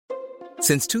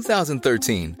Since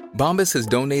 2013, Bombas has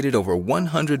donated over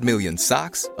 100 million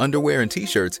socks, underwear, and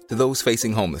T-shirts to those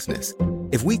facing homelessness.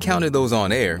 If we counted those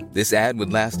on air, this ad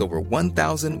would last over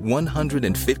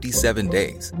 1,157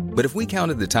 days. But if we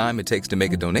counted the time it takes to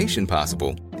make a donation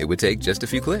possible, it would take just a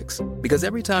few clicks. Because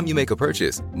every time you make a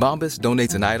purchase, Bombas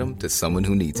donates an item to someone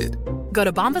who needs it. Go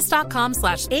to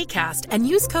bombas.com/ACAST and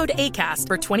use code ACAST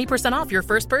for 20% off your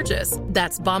first purchase.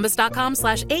 That's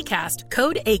bombas.com/ACAST,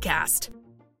 code ACAST.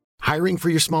 Hiring for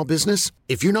your small business?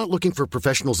 If you're not looking for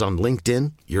professionals on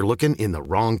LinkedIn, you're looking in the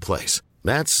wrong place.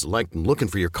 That's like looking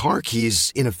for your car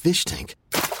keys in a fish tank.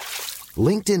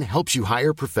 LinkedIn helps you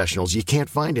hire professionals you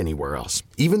can't find anywhere else,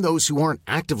 even those who aren't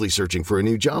actively searching for a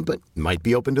new job but might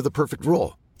be open to the perfect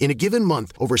role. In a given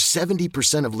month, over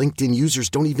 70% of LinkedIn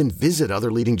users don't even visit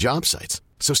other leading job sites.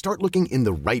 So start looking in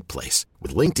the right place.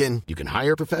 With LinkedIn, you can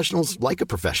hire professionals like a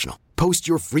professional. Post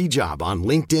your free job on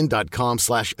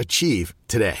linkedin.com/achieve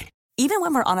today. Even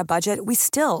when we're on a budget, we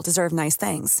still deserve nice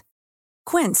things.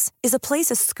 Quince is a place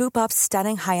to scoop up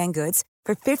stunning high-end goods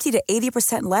for 50 to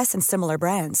 80% less than similar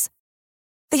brands.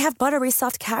 They have buttery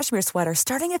soft cashmere sweaters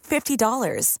starting at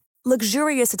 $50,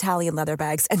 luxurious Italian leather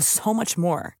bags, and so much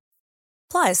more.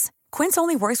 Plus, Quince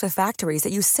only works with factories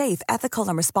that use safe, ethical,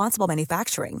 and responsible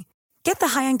manufacturing. Get the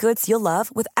high-end goods you'll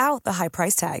love without the high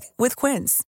price tag with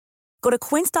Quince. Go to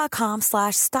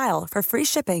quince.com/style for free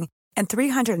shipping and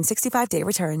 365-day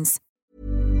returns.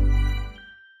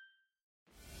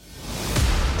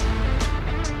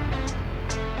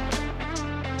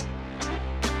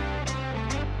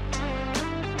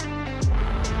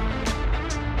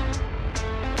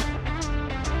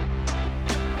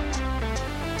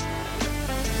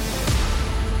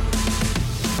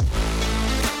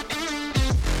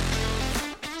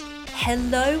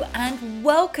 Hello and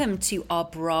welcome to our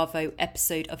Bravo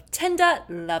episode of Tender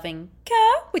Loving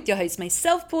Care with your host,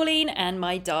 myself, Pauline, and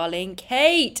my darling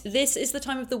Kate. This is the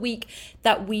time of the week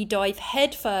that we dive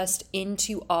headfirst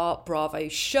into our Bravo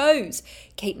shows.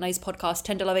 Kate and I's podcast,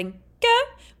 Tender Loving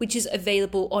Care, which is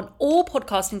available on all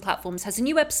podcasting platforms, has a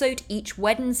new episode each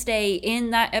Wednesday. In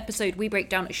that episode, we break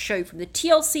down a show from the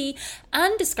TLC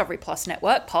and Discovery Plus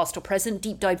network, past or present,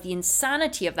 deep dive the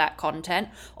insanity of that content.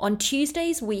 On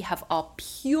Tuesdays, we have our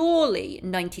purely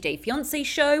 90 Day Fiancé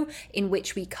show, in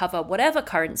which we cover whatever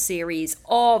current series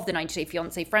of the 90 Day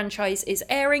Fiancé franchise is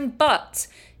airing. But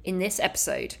in this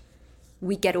episode,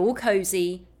 we get all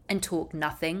cozy and talk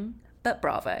nothing but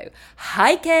Bravo.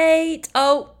 Hi, Kate.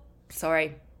 Oh,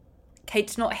 sorry.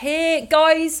 Kate's not here,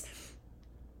 guys.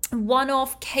 One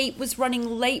off, Kate was running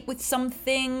late with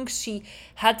something. She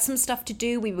had some stuff to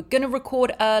do. We were going to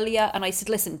record earlier, and I said,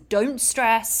 listen, don't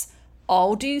stress.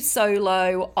 I'll do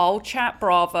solo. I'll chat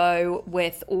Bravo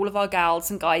with all of our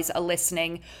gals and guys that are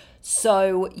listening.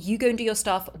 So you go and do your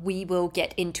stuff. We will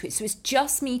get into it. So it's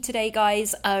just me today,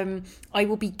 guys. I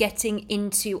will be getting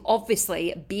into,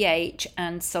 obviously, BH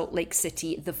and Salt Lake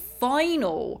City, the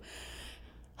final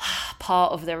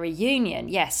part of the reunion.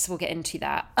 Yes, we'll get into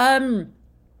that.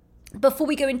 Before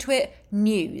we go into it,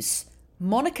 news.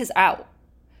 Monica's out.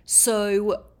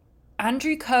 So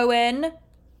Andrew Cohen,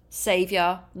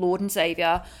 savior, Lord and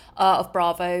savior of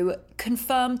Bravo,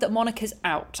 confirmed that Monica's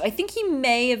out. I think he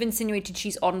may have insinuated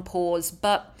she's on pause,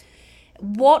 but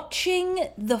watching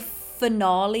the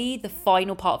finale, the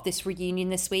final part of this reunion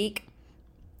this week,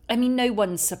 I mean, no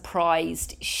one's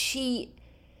surprised.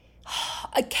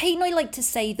 Kate and I like to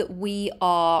say that we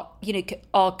are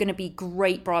going to be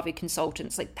great Bravo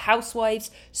consultants, like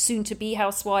housewives, soon to be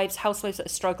housewives that are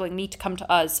struggling need to come to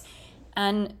us,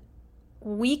 and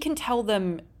we can tell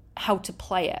them how to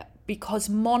play it, because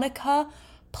Monica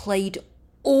played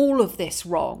all of this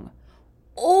wrong,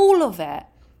 all of it,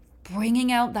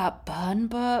 bringing out that burn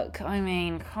book. I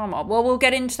mean, come on. Well, we'll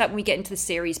get into that when we get into the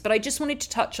series, but I just wanted to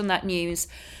touch on that news.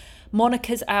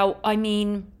 Monica's out. I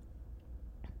mean,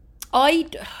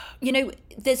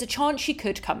 there's a chance she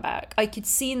could come back. I could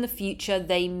see in the future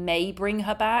they may bring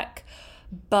her back,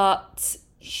 but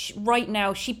right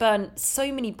now she burnt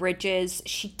so many bridges.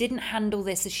 She didn't handle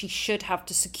this as she should have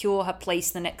to secure her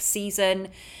place the next season.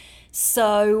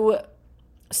 So,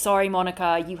 sorry,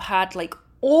 Monica, you had like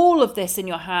all of this in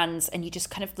your hands and you just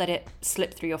kind of let it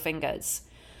slip through your fingers.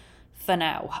 For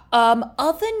now.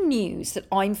 Other news that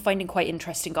I'm finding quite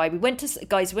interesting, we went to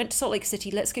Salt Lake City.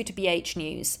 Let's go to BH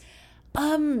news.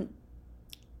 Kyle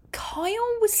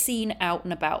was seen out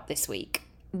and about this week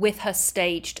with her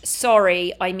staged,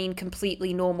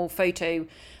 completely normal photo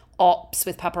ops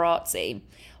with paparazzi,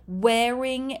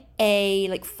 wearing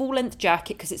a full-length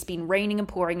jacket because it's been raining and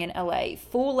pouring in LA,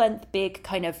 full-length big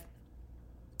kind of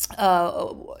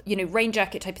rain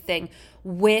jacket type of thing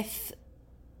with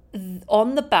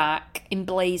on the back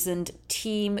emblazoned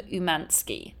Team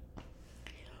Umansky.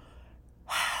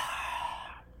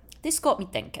 This got me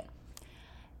thinking.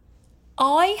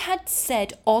 I had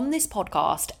said on this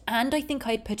podcast, and I think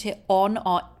I'd put it on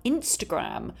our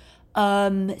Instagram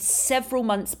several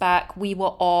months back. We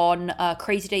were on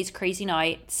Crazy Days, Crazy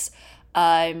Nights,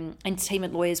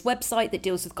 Entertainment Lawyer's website that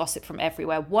deals with gossip from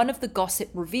everywhere. One of the gossip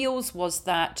reveals was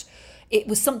that it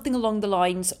was something along the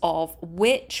lines of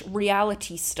which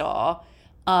reality star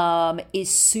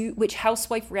which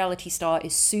housewife reality star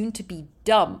is soon to be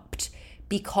dumped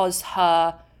because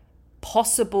her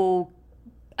possible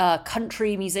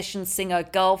country musician singer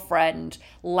girlfriend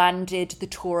landed the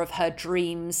tour of her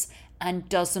dreams and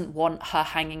doesn't want her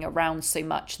hanging around so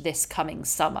much this coming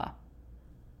summer.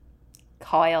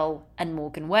 Kyle and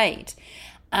Morgan Wade.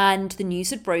 And the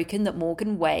news had broken that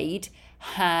Morgan Wade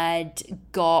had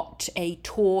got a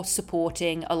tour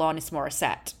supporting Alanis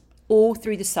Morissette all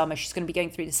through the summer. She's going to be going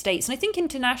through the States. And I think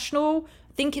it's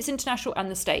international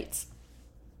and the States.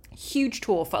 Huge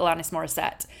tour for Alanis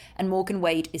Morissette, and Morgan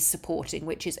Wade is supporting,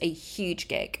 which is a huge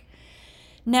gig.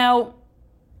 Now,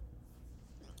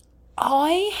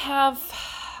 I have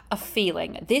a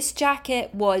feeling this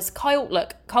jacket was Kyle.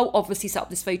 Look, Kyle obviously set up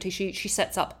this photo shoot. She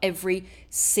sets up every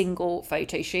single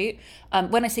photo shoot.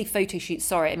 When I say photo shoot,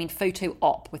 sorry, I mean photo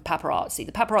op with paparazzi.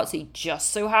 The paparazzi just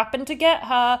so happened to get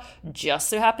her.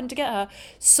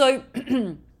 So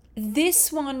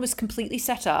this one was completely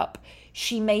set up.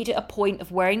 She made it a point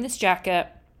of wearing this jacket,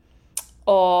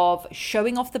 of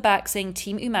showing off the back saying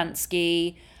Team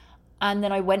Umansky. And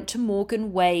then I went to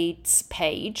Morgan Wade's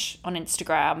page on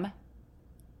Instagram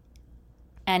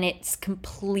and it's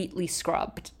completely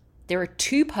scrubbed. There are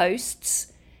 2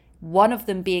 posts, one of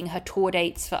them being her tour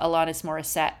dates for Alanis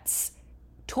Morissette's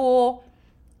tour,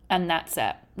 and that's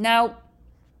it. Now,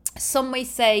 some may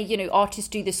say, artists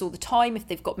do this all the time if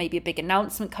they've got maybe a big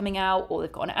announcement coming out, or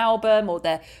they've got an album, or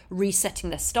they're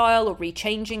resetting their style, or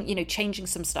changing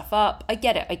some stuff up. I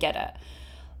get it.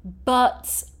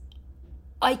 But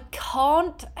I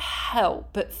can't help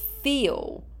but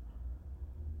feel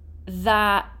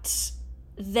that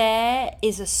there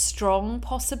is a strong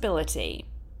possibility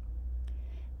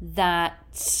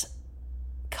that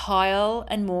Kyle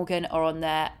and Morgan are on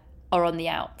the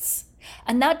outs.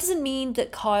 And that doesn't mean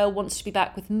that Kyle wants to be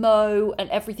back with Mo and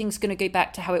everything's going to go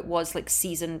back to how it was like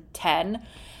season 10.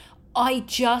 I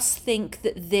just think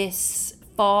that this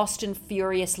fast and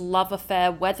furious love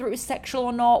affair, whether it was sexual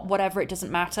or not, whatever, it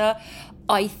doesn't matter.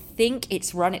 I think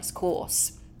it's run its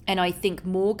course. And I think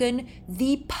Morgan,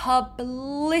 the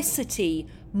publicity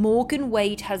Morgan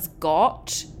Wade has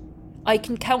got, I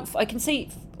can say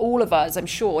all of us, I'm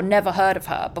sure, never heard of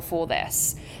her before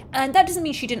this. And that doesn't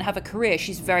mean she didn't have a career.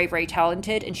 She's very, very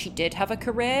talented, and she did have a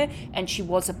career, and she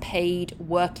was a paid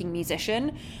working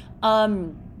musician,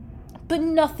 but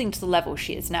nothing to the level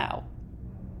she is now.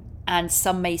 And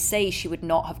some may say she would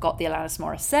not have got the Alanis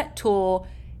Morissette tour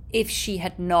if she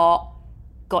had not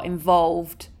got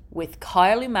involved with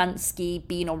Kyle Umansky,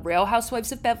 being on Real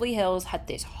Housewives of Beverly Hills, had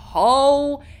this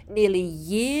whole nearly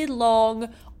year-long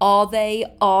are they,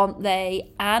 aren't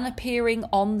they, and appearing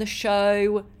on the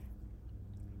show.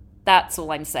 That's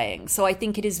all I'm saying. So I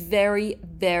think it is very,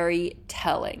 very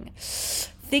telling.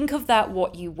 Think of that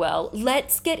what you will.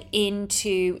 Let's start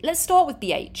with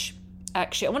BH.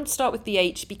 Actually, I want to start with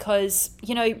BH because,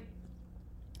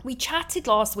 we chatted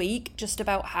last week just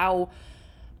about how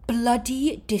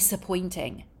bloody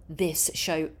disappointing this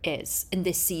show is and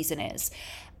this season is.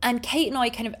 And Kate and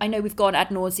I know we've gone ad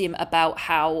nauseum about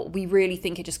how we really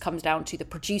think it just comes down to the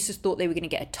producers thought they were going to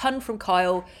get a ton from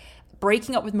Kyle,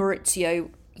 breaking up with Maurizio.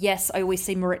 Yes, I always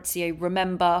say Maurizio.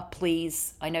 Remember,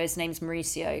 please. I know his name's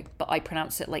Mauricio, but I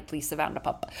pronounce it like Lisa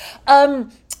Vanderpump.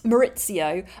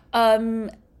 Maurizio.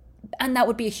 And that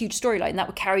would be a huge storyline. That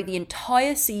would carry the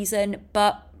entire season,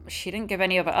 but she didn't give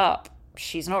any of it up.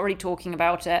 She's not really talking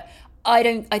about it. I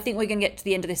think we're going to get to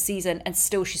the end of this season and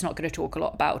still she's not going to talk a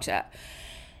lot about it.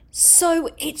 So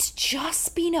it's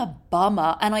just been a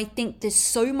bummer. And I think there's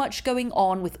so much going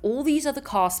on with all these other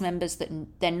cast members that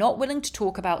they're not willing to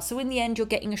talk about. So in the end, you're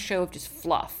getting a show of just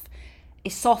fluff.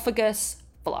 Esophagus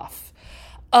fluff.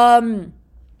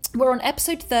 We're on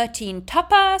episode 13,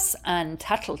 Tapas and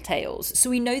Tattletales. So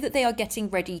we know that they are getting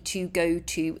ready to go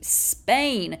to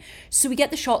Spain. So we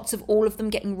get the shots of all of them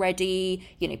getting ready,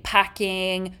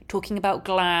 packing, talking about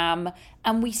glam.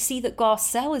 And we see that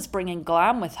Garcelle is bringing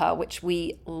glam with her, which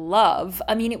we love.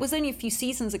 I mean, it was only a few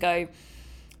seasons ago,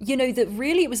 that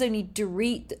really it was only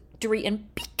Dorit and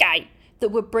Piqué that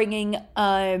were bringing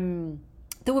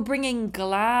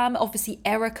glam. Obviously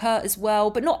Erica as well,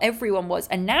 but not everyone was.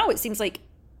 And now it seems like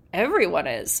everyone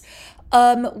is.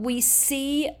 We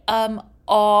see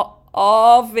our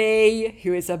Arvy,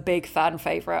 who is a big fan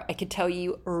favourite. I can tell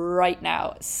you right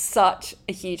now, such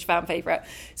a huge fan favourite.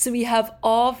 So we have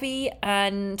Arvy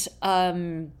and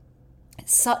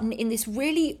Sutton in this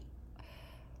really,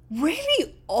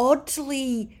 really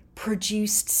oddly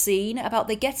produced scene about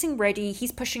they're getting ready.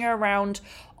 He's pushing her around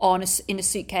on a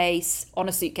suitcase,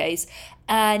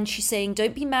 and she's saying,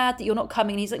 don't be mad that you're not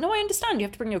coming. And he's like, no, I understand. You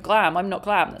have to bring your glam. I'm not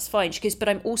glam. That's fine. She goes, but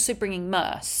I'm also bringing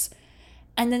Merce.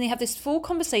 And then they have this full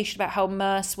conversation about how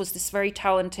Merce was this very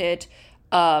talented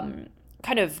kind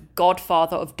of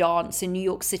godfather of dance in New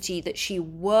York City that she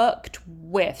worked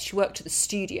with. She worked at the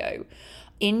studio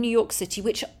in New York City,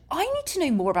 which I need to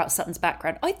know more about Sutton's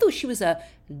background. I thought she was a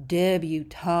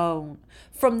debutante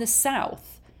from the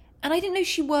South. And I didn't know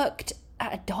she worked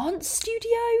at a dance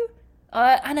studio.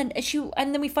 And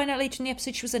then we find out later in the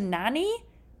episode she was a nanny.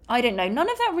 I don't know. None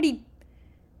of that really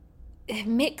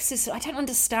mixes. I don't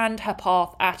understand her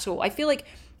path at all. I feel like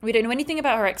we don't know anything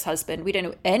about her ex-husband. We don't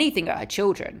know anything about her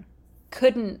children.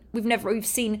 We've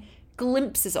seen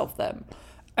glimpses of them.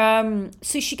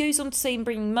 So she goes on to say I'm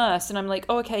bringing Merce, and I'm like,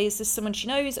 oh, okay, is this someone she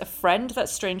knows? A friend?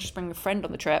 That's strange, she's bringing a friend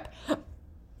on the trip.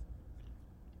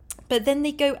 But then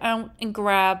they go out and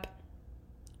grab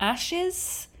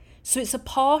ashes. So it's a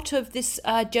part of this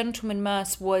gentleman,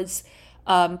 Merce, was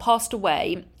passed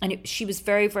away, and she was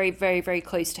very, very, very, very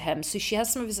close to him. So she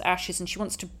has some of his ashes, and she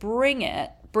wants to bring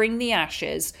the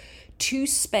ashes to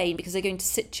Spain because they're going to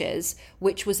Sitges,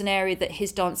 which was an area that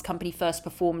his dance company first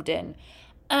performed in.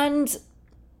 And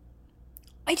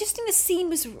I just think the scene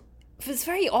was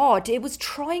very odd. It was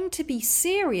trying to be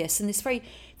serious in this very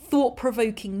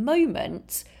thought-provoking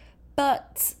moment,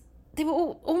 but they were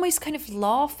all almost kind of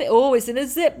laughing. Oh, it's in a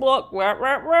Ziploc. Rah,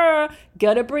 rah, rah.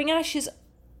 Gonna bring ashes.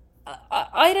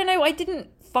 I don't know. I didn't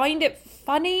find it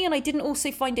funny, and I didn't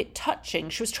also find it touching.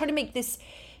 She was trying to make this,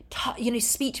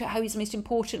 speech about how he's the most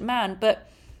important man, but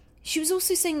she was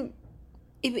also saying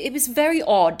it was very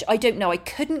odd. I don't know. I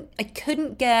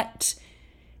couldn't get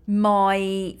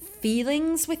my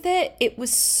feelings with it. It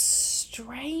was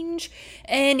strange.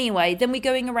 Anyway, then we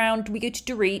go to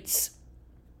Dorit's.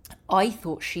 I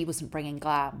thought she wasn't bringing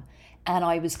glam, and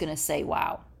I was gonna say,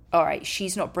 wow, all right,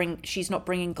 she's not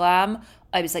bringing glam.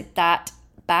 I was like, that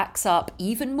backs up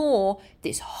even more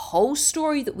this whole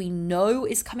story that we know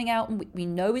is coming out and we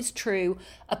know is true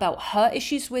about her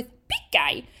issues with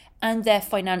Piqué and their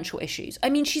financial issues. I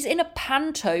mean, she's in a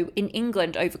panto in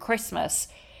England over Christmas.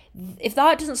 If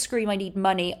that doesn't scream I need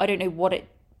money, I don't know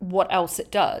what else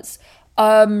it does.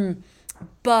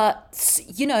 But,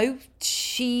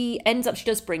 she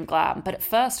does bring glam. But at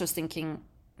first I was thinking,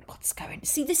 what's going on?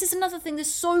 See, this is another thing.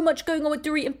 There's so much going on with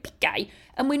Dorit and Piqué,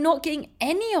 and we're not getting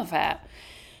any of it.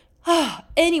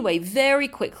 Anyway, very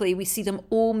quickly, we see them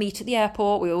all meet at the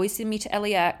airport. We always see them meet at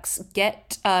LAX,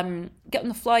 get on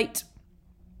the flight,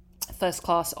 first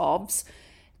class obs.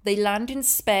 They land in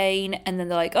Spain, and then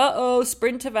they're like, uh-oh,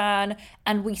 Sprinter van.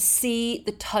 And we see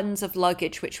the tons of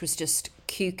luggage, which was just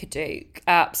kook-a-dook,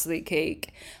 absolute kook.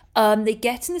 They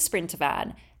get in the Sprinter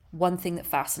van. One thing that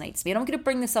fascinates me, and I'm going to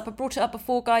bring this up. I brought it up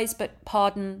before, guys, but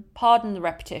pardon the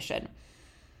repetition.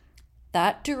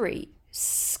 That Dorit,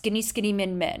 skinny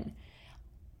min,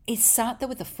 is sat there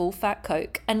with a full fat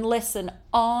Coke. And listen,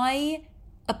 I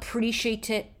appreciate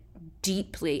it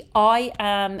deeply. I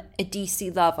am a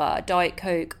DC lover, Diet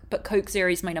Coke, but Coke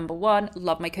Zero is my number one.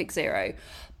 Love my Coke Zero.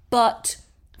 But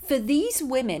for these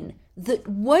women that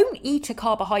won't eat a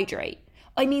carbohydrate,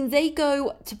 I mean, they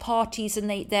go to parties and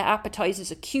their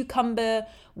appetizers are cucumber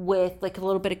with like a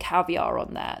little bit of caviar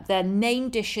on there. Their main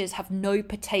dishes have no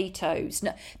potatoes.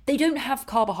 No, they don't have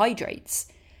carbohydrates.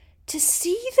 To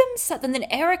see them and then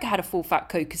Erica had a full fat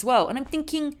Coke as well. And I'm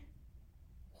thinking,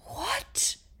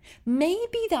 what?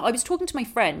 Maybe that I was talking to my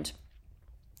friend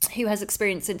who has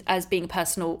experience as being a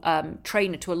personal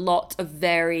trainer to a lot of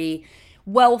very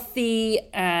wealthy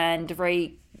and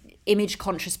very image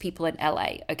conscious people in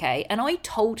LA, okay? And I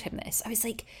told him this. I was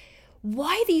like,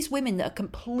 why are these women that are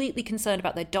completely concerned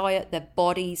about their diet, their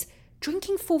bodies,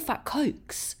 drinking full fat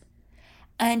Cokes?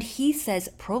 And he says,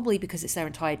 probably because it's their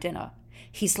entire dinner.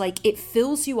 He's like, it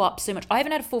fills you up so much. I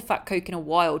haven't had a full fat Coke in a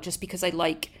while just because I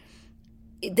like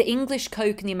the English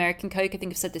Coke and the American Coke. I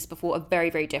think I've said this before, are very,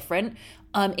 very different.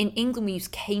 In England, we use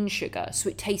cane sugar, so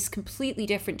it tastes completely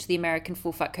different to the American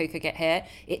full-fat Coke I get here.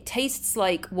 It tastes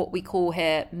like what we call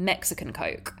here Mexican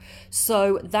Coke.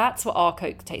 So that's what our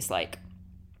Coke tastes like.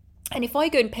 And if I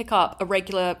go and pick up a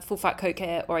regular full-fat Coke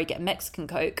here, or I get Mexican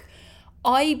Coke,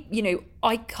 I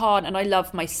can't, and I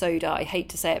love my soda. I hate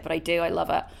to say it, but I do. I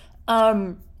love it.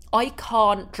 I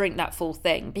can't drink that full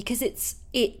thing because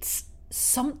it's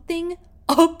something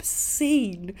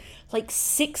obscene. Like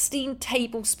 16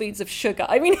 tablespoons of sugar.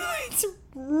 I mean, it's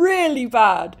really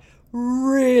bad.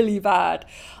 Really bad.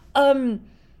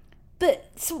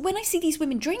 But so when I see these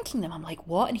women drinking them, I'm like,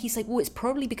 what? And he's like, well, it's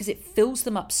probably because it fills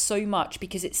them up so much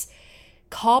because it's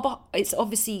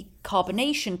obviously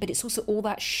carbonation, but it's also all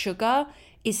that sugar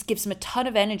gives them a ton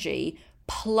of energy.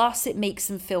 Plus it makes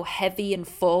them feel heavy and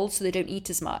full, so they don't eat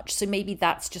as much. So maybe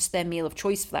that's just their meal of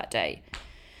choice for that day.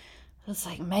 I was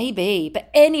like, maybe. But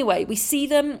anyway, we see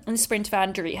them in the sprint of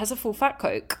Andrew. He has a full fat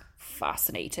Coke.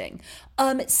 Fascinating.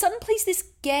 Sutton plays this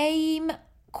game,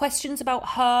 questions about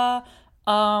her.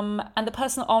 And the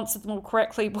person that answered them all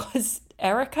correctly was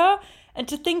Erica. And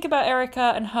to think about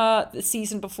Erica and her the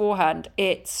season beforehand,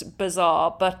 it's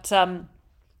bizarre. But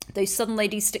those Southern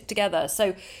ladies stick together.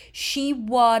 So she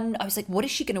won. I was like, what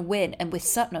is she going to win? And with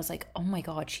Sutton, I was like, oh my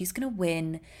God, she's going to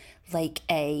win like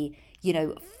a,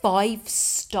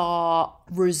 5-star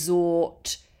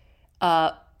resort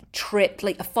trip,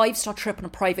 like a 5-star trip on a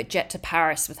private jet to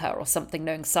Paris with her or something,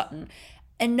 knowing Sutton.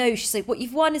 And no, she's like, what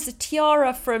you've won is a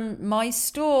tiara from my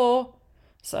store.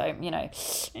 So,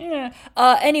 yeah.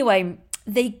 Anyway,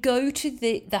 they go to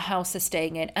the house they're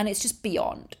staying in, and it's just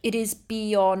beyond. It is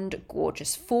beyond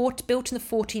gorgeous. Built in the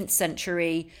 14th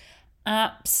century.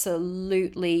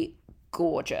 Absolutely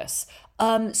gorgeous.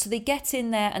 So they get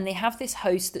in there and they have this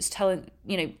host that's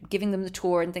giving them the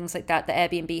tour and things like that, the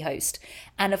Airbnb host.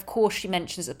 And of course, she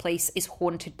mentions the place is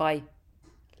haunted by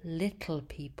little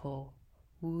people.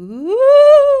 Ooh.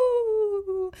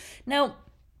 Now,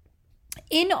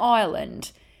 in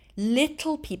Ireland,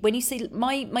 little people, when you say,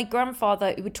 my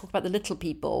grandfather would talk about the little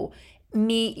people,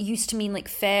 used to mean like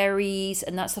fairies,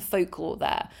 and that's the folklore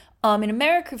there. In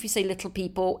America, if you say little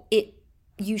people, it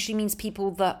usually means people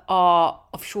that are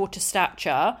of shorter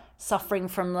stature, suffering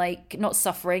from not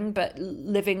suffering, but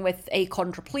living with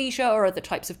achondroplasia or other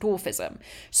types of dwarfism.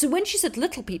 So when she said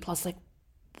little people, I was like,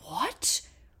 what?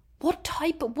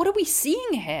 What are we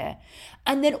seeing here?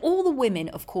 And then all the women,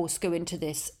 of course, go into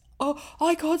this, oh,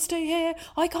 I can't stay here.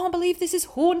 I can't believe this is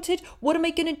haunted. What am I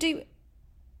going to do?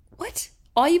 What?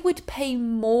 I would pay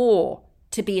more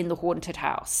to be in the haunted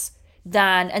house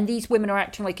and these women are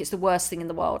acting like it's the worst thing in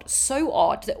the world. So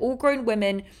odd. They're all grown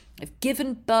women, have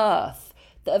given birth,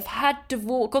 that have had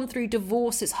gone through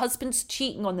divorces, husbands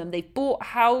cheating on them, they've bought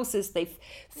houses, they've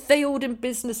failed in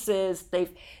businesses,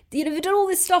 they've done all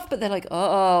this stuff, but they're like,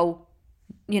 I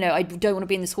don't want to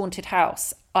be in this haunted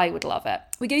house. I would love it.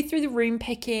 We go through the room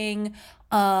picking,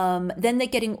 then they're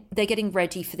getting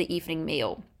ready for the evening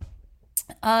meal.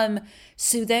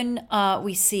 So then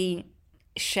we see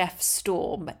Chef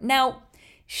Storm. Now,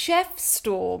 Chef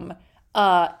Storm,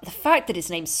 the fact that his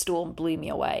name's Storm blew me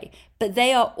away, but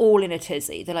they are all in a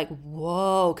tizzy. They're like,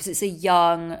 whoa, because it's a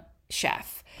young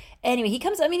chef. Anyway, he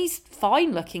comes, he's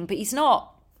fine looking, but he's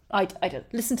not, I don't,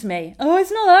 listen to me. Oh,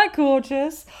 it's not that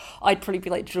gorgeous. I'd probably be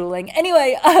like drooling.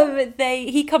 Anyway,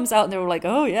 he comes out and they're all like,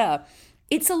 oh yeah.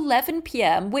 It's 11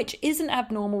 p.m., which isn't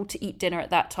abnormal to eat dinner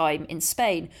at that time in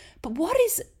Spain. But what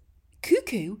is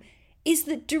cuckoo is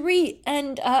that Dorit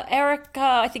and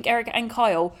Erica and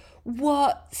Kyle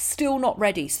were still not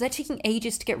ready. So they're taking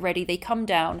ages to get ready. They come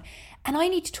down. And I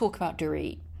need to talk about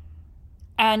Dorit.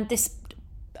 And this,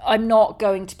 I'm not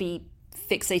going to be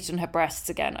fixated on her breasts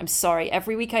again. I'm sorry.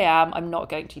 Every week I am. I'm not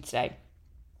going to today.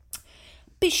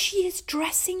 But she is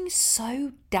dressing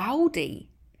so dowdy.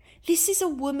 This is a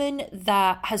woman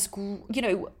that has,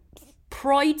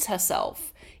 prides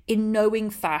herself in knowing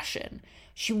fashion.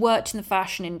 She worked in the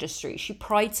fashion industry. She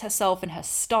prides herself in her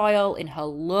style, in her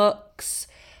looks,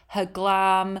 her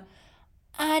glam.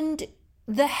 And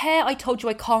the hair, I told you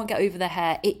I can't get over the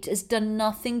hair. It has done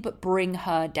nothing but bring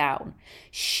her down.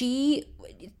 She,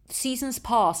 seasons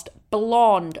past,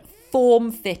 blonde,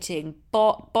 form-fitting,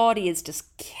 body is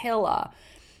just killer.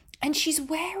 And she's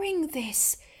wearing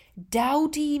this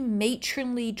dowdy,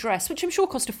 matronly dress, which I'm sure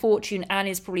cost a fortune and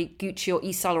is probably Gucci or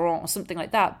Yves Saint Laurent or something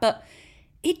like that. But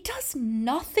it does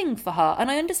nothing for her. And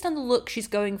I understand the look she's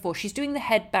going for. She's doing the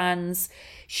headbands,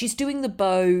 she's doing the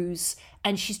bows,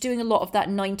 and she's doing a lot of that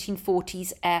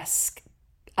 1940s-esque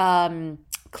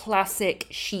classic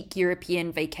chic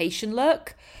European vacation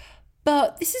look.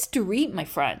 But this is Dorit, my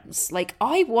friends.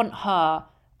 I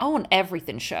want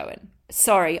everything showing.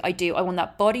 Sorry, I do. I want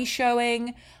that body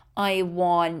showing. I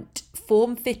want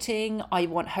form-fitting. I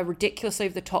want her ridiculous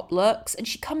over-the-top looks. And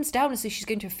she comes down as if she's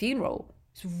going to a funeral.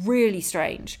 It's really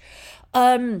strange.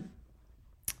 Then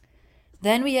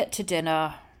we get to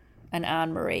dinner and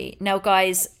Anne-Marie. Now,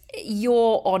 guys,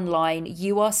 you're online.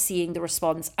 You are seeing the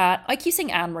response at... I keep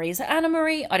saying Anne-Marie. Is it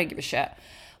Anna-Marie? I don't give a shit.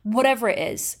 Whatever it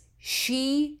is.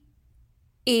 She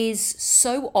is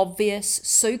so obvious,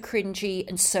 so cringy,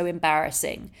 and so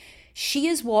embarrassing. She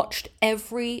has watched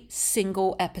every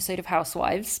single episode of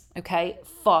Housewives, okay,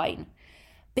 fine.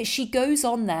 But she goes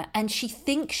on there and she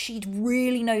thinks she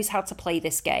really knows how to play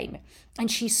this game.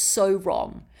 And she's so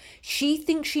wrong. She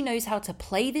thinks she knows how to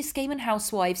play this game in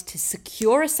Housewives to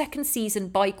secure a second season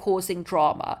by causing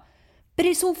drama. But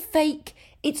it's all fake.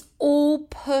 It's all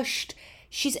pushed.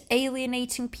 She's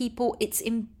alienating people. It's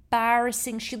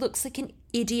embarrassing. She looks like an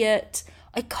idiot.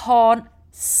 I can't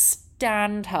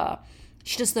stand her.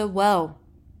 She does well.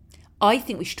 I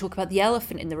think we should talk about the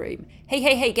elephant in the room.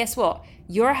 Hey, guess what?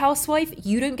 You're a housewife.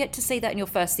 You don't get to say that in your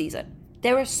first season.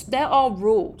 There are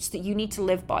rules that you need to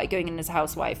live by going in as a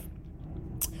housewife,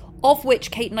 of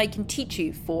which Kate and I can teach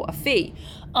you for a fee.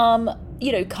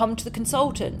 Come to the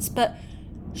consultants. But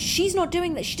she's not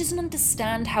doing that. She doesn't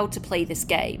understand how to play this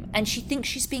game. And she thinks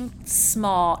she's being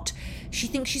smart. She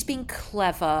thinks she's being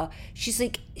clever. She's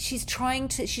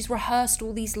rehearsed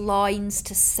all these lines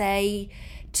to say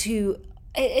to...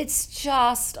 It's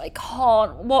just, I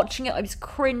can't. Watching it, I was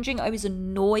cringing. I was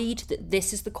annoyed that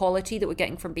this is the quality that we're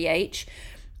getting from BH.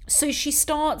 So she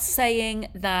starts saying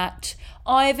that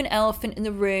I have an elephant in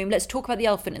the room. Let's talk about the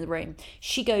elephant in the room.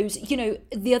 She goes,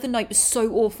 the other night was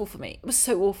so awful for me. It was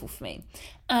so awful for me.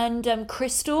 And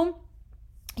Crystal,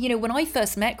 when I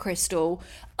first met Crystal,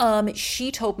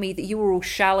 she told me that you were all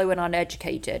shallow and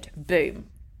uneducated. Boom.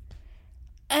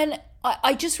 And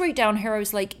I just wrote down here, I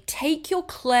was like, take your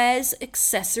Claire's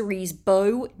accessories,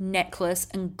 bow, necklace,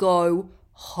 and go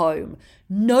home.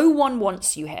 No one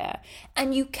wants you here.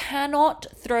 And you cannot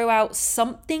throw out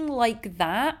something like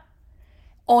that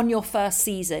on your first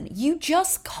season. You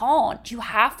just can't. You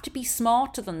have to be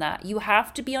smarter than that. You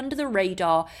have to be under the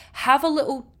radar, have a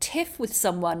little tiff with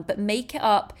someone, but make it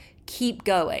up, keep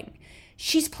going.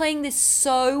 She's playing this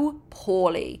so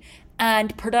poorly.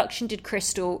 And production did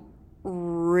Crystal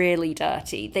really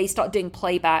dirty. They start doing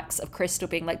playbacks of Crystal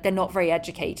being like, they're not very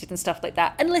educated and stuff like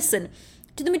that. And listen,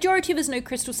 do the majority of us know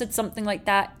Crystal said something like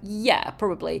that? Yeah,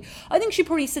 probably. I think she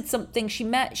probably said something. She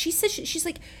says, she's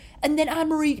like, and then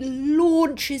Anne-Marie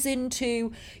launches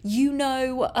into, you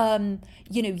are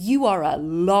a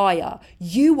liar.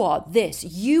 You are this.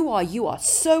 You are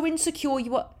so insecure.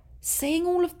 You are saying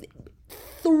all of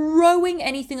throwing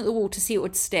anything at the wall to see it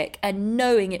would stick, and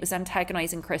knowing it was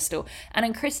antagonizing Crystal.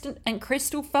 And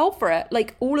Crystal fell for it,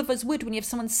 like all of us would when you have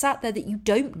someone sat there that you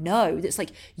don't know, that's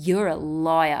like, you're a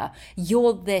liar,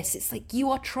 you're this. It's like, you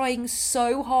are trying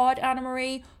so hard,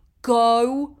 Anna-Marie.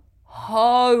 Go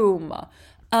home.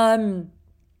 And,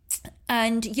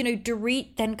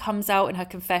 Dorit then comes out in her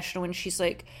confessional and she's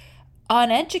like,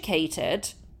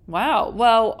 uneducated? Wow.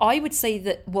 Well, I would say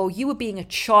that while you were being a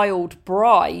child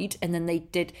bride, and then they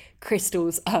did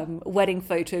Crystal's wedding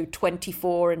photo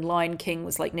 24 and Lion King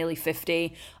was like nearly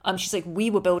 50. She's like, we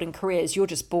were building careers. You're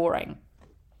just boring,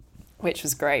 which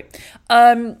was great.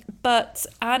 But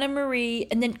Anna-Marie,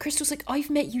 and then Crystal's like, I've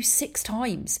met you 6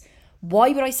 times. Why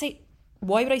would I say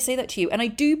that to you? And I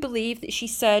do believe that she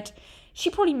said, she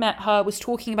probably met her, was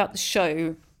talking about the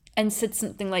show and said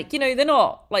something like, they're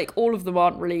not like, all of them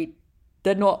aren't really,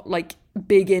 they're not like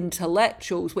big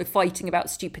intellectuals. We're fighting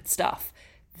about stupid stuff.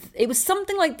 It was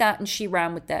something like that, and she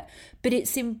ran with it. But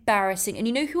it's embarrassing. And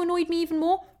you know who annoyed me even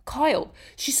more? Kyle.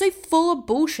 She's so full of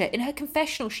bullshit. In her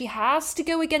confessional, she has to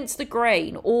go against the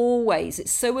grain, always.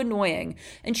 It's so annoying.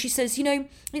 And she says,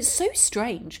 it's so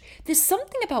strange. There's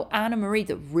something about Anna-Marie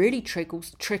that really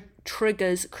triggers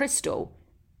Crystal.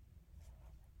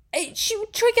 She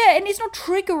would trigger, and it's not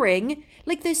triggering.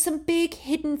 Like, there's some big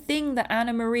hidden thing that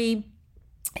Anna-Marie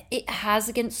it has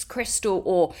against Crystal,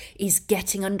 or is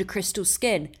getting under Crystal's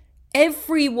skin.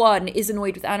 Everyone is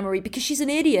annoyed with Anna-Marie because she's an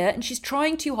idiot and she's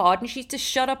trying too hard and she's to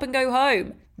shut up and go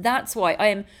home. That's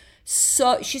why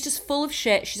she's just full of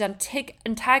shit. She's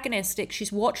antagonistic.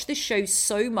 She's watched this show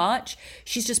so much.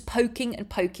 She's just poking and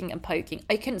poking and poking.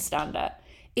 I couldn't stand it.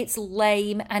 It's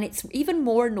lame, and it's even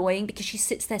more annoying because she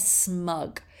sits there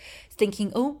smug,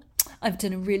 thinking, oh, I've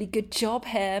done a really good job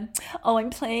here. Oh, I'm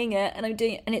playing it and I'm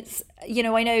doing it. And it's,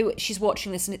 I know she's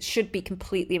watching this and it should be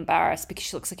completely embarrassed because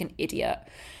she looks like an idiot.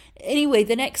 Anyway,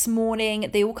 the next morning,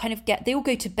 they all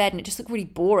go to bed, and it just looked really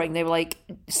boring. They were like,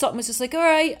 Sutton was just like, all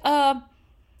right,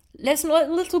 let's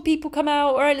let little people come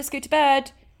out. All right, let's go to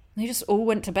bed. And they just all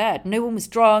went to bed. No one was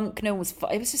drunk. No one was,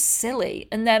 it was just silly.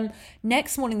 And then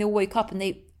next morning they all woke up,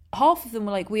 and half of them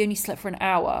were like, we only slept for an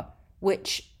hour,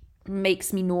 which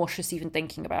makes me nauseous even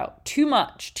thinking about. Too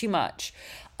much.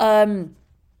 Then,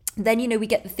 we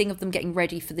get the thing of them getting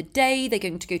ready for the day. They're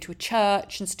going to go to a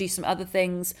church and to do some other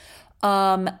things.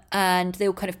 And they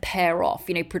all kind of pair off.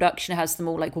 You know, production has them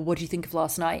all like, well, what do you think of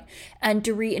last night? And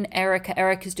Dorit and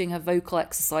Erica's doing her vocal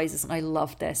exercises, and I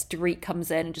love this. Dorit comes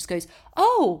in and just goes,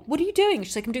 oh, what are you doing?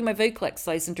 She's like, I'm doing my vocal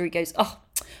exercise. And Dorit goes, oh,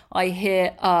 I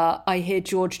hear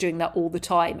George doing that all the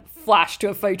time. Flash to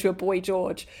a photo of Boy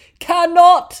George.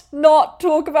 Cannot not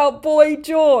talk about Boy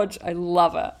George. I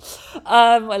love it.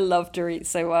 I love Dorit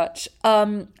so much.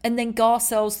 And then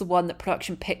Garcelle's the one that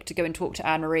production picked to go and talk to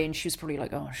Anne-Marie, and she was probably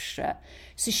like, oh shit.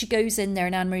 So she goes in there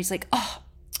and Anne-Marie's like, oh,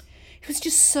 it was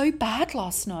just so bad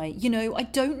last night. You know, I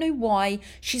don't know why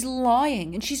she's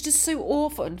lying, and she's just so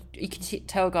awful. And you can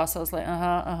tell Garcelle's like,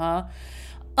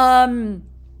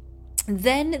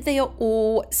 Then they are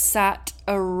all sat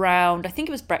around, I think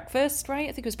it was breakfast, right?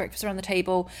 I think it was breakfast around the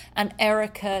table. And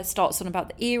Erica starts on about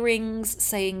the earrings,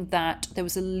 saying that there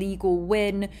was a legal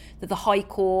win, that the High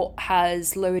Court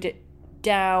has lowered it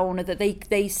down, that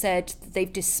they said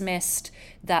they've dismissed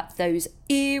that those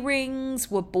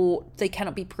earrings were bought. They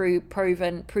cannot be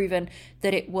proven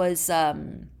that it was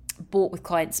bought with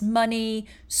clients' money.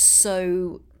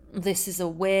 So this is a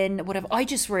win, whatever. I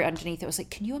just wrote underneath it, I was like,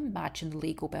 can you imagine the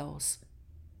legal bills?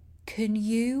 Can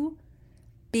you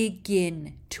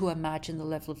begin to imagine the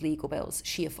level of legal bills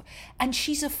and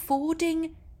she's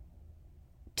affording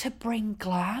to bring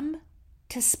glam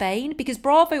to Spain? Because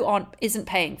Bravo isn't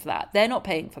paying for that. They're not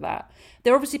paying for that.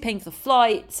 They're obviously paying for the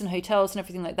flights and hotels and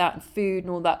everything like that and food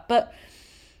and all that. But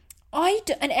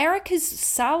and Erica's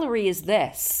salary is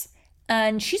this,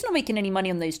 and she's not making any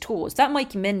money on those tours. That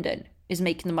Mikey Minden is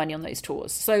making the money on those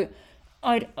tours. So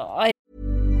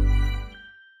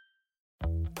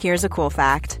Here's a cool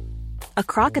fact. A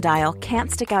crocodile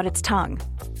can't stick out its tongue.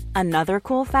 Another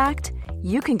cool fact,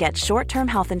 you can get short-term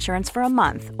health insurance for a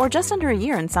month or just under a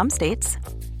year in some states.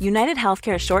 United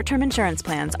Healthcare short-term insurance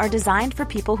plans are designed for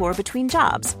people who are between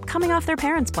jobs, coming off their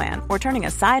parents' plan, or turning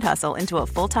a side hustle into a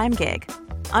full-time gig.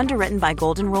 Underwritten by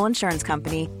Golden Rule Insurance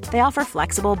Company, they offer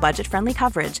flexible, budget-friendly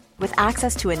coverage with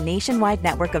access to a nationwide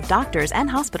network of doctors and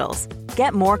hospitals.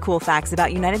 Get more cool facts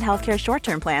about United Healthcare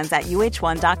short-term plans at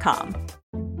uh1.com.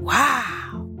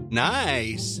 Wow.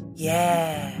 Nice.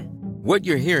 Yeah. What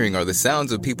you're hearing are the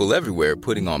sounds of people everywhere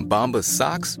putting on Bombas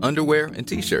socks, underwear, and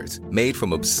T-shirts made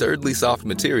from absurdly soft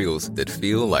materials that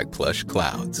feel like plush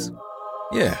clouds.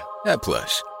 Yeah, that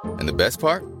plush. And the best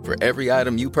part? For every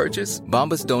item you purchase,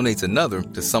 Bombas donates another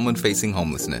to someone facing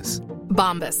homelessness.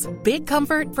 Bombas. Big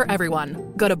comfort for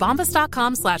everyone. Go to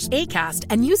bombas.com/ACAST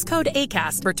and use code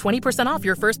ACAST for 20% off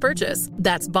your first purchase.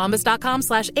 That's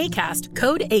bombas.com/ACAST.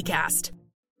 Code ACAST.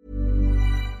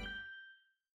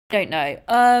 Don't know.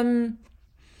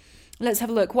 Let's have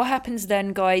a look. What happens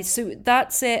then, guys? So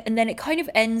that's it. And then it kind of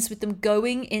ends with them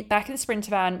going back in the Sprinter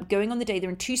van, going on the day. They're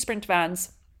in 2 Sprinter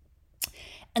vans.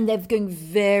 And they're going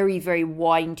very, very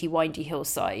windy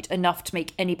hillside, enough to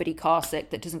make anybody car sick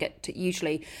that doesn't get to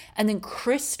usually. And then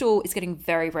Crystal is getting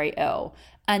very, very ill.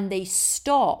 And they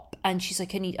stop. And she's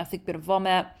like, I think a bit of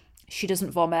vomit. She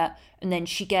doesn't vomit. And then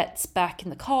she gets back in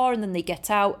the car, and then they get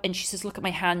out. And she says, look at my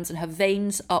hands. And her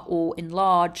veins are all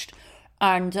enlarged.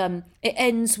 And it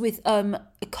ends with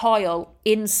Kyle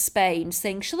in Spain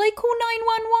saying, shall I call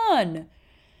 911?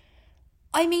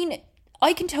 I mean,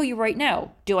 I can tell you right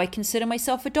now, do I consider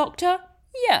myself a doctor?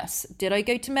 Yes. Did I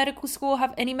go to medical school,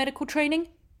 have any medical training?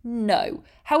 No.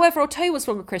 However, I'll tell you what's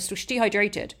wrong with Crystal. She's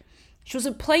dehydrated. She was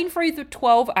on a plane for over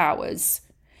 12 hours.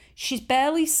 She's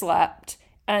barely slept,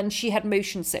 and she had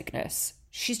motion sickness.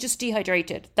 She's just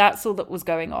dehydrated. That's all that was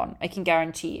going on, I can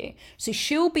guarantee you. So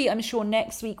she'll be, I'm sure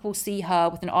next week we'll see her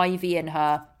with an IV in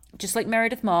her, just like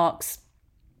Meredith Marks,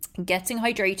 getting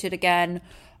hydrated again,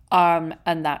 and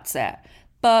that's it.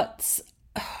 But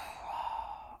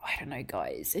I don't know,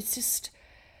 guys.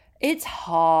 It's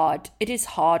hard. It is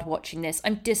hard watching this.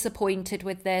 I'm disappointed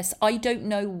with this. I don't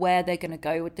know where they're going to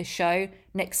go with the show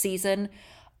next season.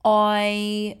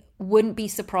 I wouldn't be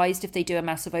surprised if they do a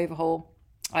massive overhaul.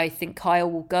 I think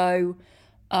Kyle will go,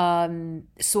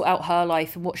 sort out her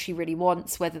life and what she really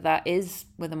wants, whether that is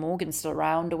whether Morgan's still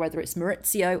around or whether it's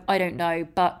Maurizio. I don't know,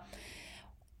 but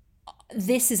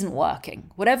this isn't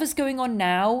working. Whatever's going on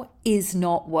now is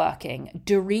not working.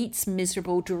 Dorit's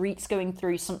miserable. Dorit's going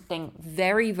through something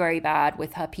very, very bad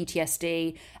with her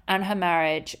PTSD and her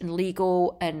marriage and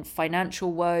legal and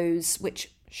financial woes,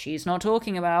 which she's not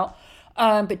talking about.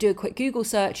 But do a quick Google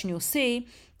search and you'll see.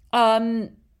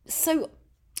 So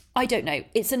I don't know.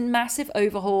 It's a massive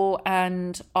overhaul,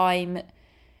 and I'm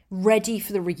ready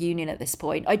for the reunion at this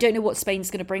point. I don't know what Spain's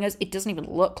going to bring us. It doesn't even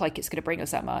look like it's going to bring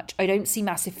us that much. I don't see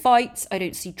massive fights. I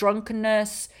don't see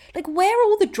drunkenness. Like, where are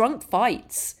all the drunk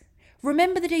fights?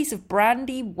 Remember the days of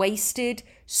Brandy, wasted,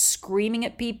 screaming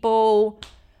at people?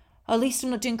 At least I'm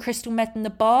not doing crystal meth in the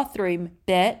bathroom,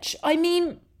 bitch. I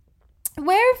mean,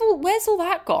 where's all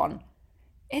that gone?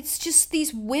 It's just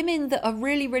these women that are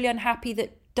really, really unhappy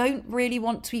that don't really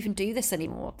want to even do this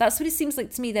anymore. That's what it seems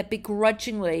like to me. They're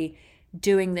begrudgingly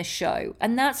doing this show.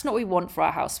 And that's not what we want for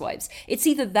our housewives. It's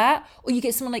either that or you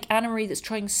get someone like Anna Marie that's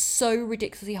trying so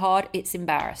ridiculously hard, it's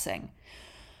embarrassing.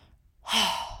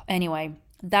 Anyway,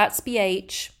 that's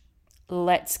BH.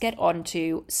 Let's get on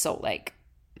to Salt Lake.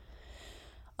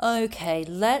 Okay,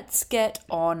 let's get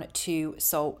on to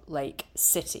Salt Lake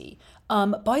City.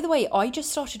 By the way, I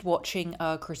just started watching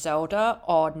Griselda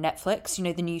on Netflix, you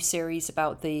know, the new series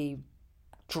about the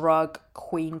drug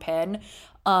queen pin.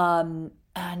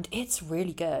 And it's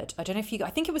really good. I don't know if I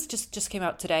think it was just came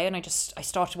out today, and I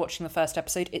started watching the first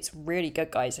episode. It's really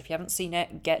good, guys. If you haven't seen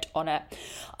it, get on it.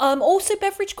 Also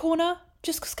Beverage Corner,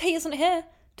 just because Kate isn't here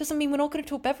doesn't mean we're not going to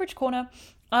talk Beverage Corner.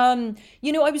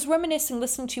 You know, I was reminiscing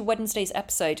listening to Wednesday's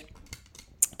episode.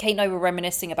 Kate and I were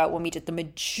reminiscing about when we did the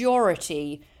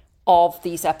majority of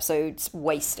these episodes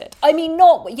wasted. I mean,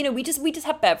 not, you know, we just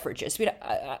had beverages. We had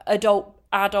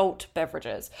adult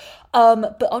beverages.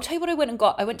 But I'll tell you what I went and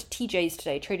got. I went to TJ's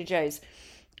today, Trader Joe's,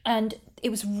 and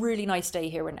it was a really nice day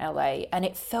here in LA, and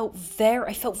I felt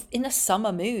in the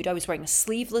summer mood. I was wearing a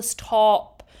sleeveless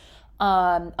top.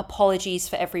 Apologies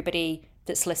for everybody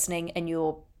that's listening and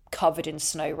you're covered in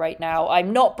snow right now.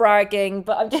 I'm not bragging,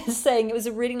 but I'm just saying it was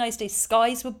a really nice day.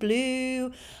 Skies were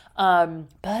blue.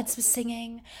 Birds were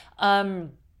singing.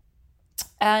 And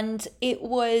it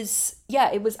was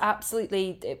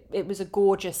absolutely, it was a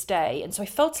gorgeous day. And so I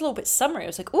felt a little bit summery. I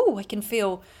was like, oh, I can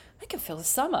feel the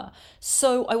summer.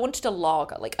 So I wanted a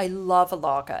lager. Like, I love a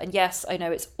lager. And yes, I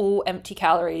know it's all empty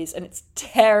calories and it's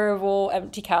terrible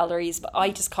empty calories, but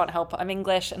I just can't help it. I'm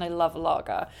English and I love a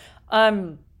lager.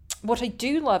 What I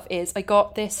do love is I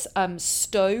got this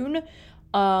Stone.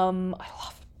 I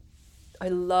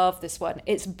love this one.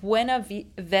 It's Buena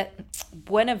Veta.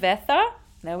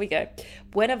 There we go.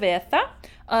 Buena Veta.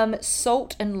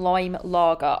 Salt and lime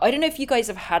lager. I don't know if you guys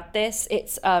have had this.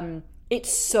 It's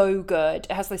so good.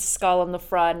 It has this skull on the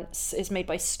front. It's made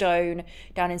by Stone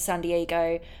down in San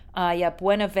Diego.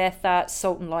 Buena Veta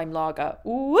salt and lime lager.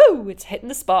 Ooh, it's hitting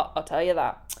the spot. I'll tell you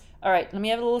that. All right, let me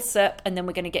have a little sip, and then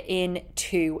we're going to get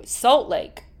into Salt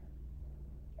Lake.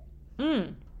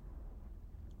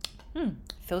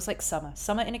 Feels like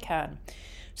summer in a can.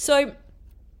 So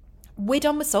we're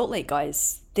done with Salt Lake,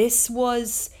 guys. This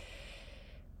was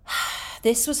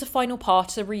the final part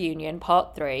of the reunion,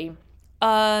 part 3.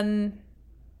 I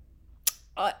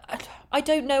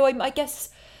don't know. I guess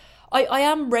I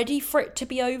am ready for it to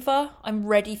be over. I'm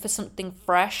ready for something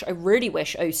fresh. I really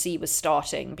wish OC was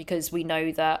starting because we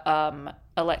know that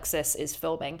Alexis is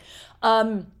filming.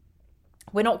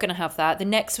 We're not going to have that. The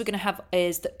next we're going to have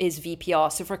is VPR.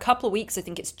 So for a couple of weeks, I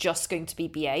think it's just going to be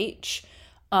BH.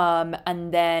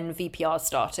 And then VPR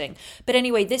starting. But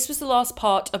anyway, this was the last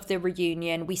part of the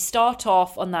reunion. We start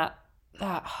off on that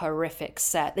horrific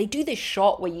set. They do this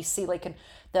shot where you see like a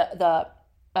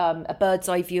bird's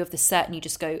eye view of the set and you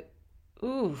just go,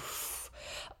 oof.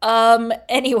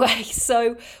 Anyway,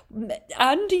 so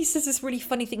Andy says this really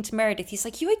funny thing to Meredith. He's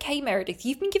like, you okay, Meredith?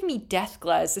 You've been giving me death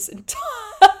glares this entire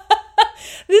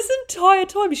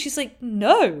time. She's like,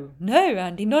 no,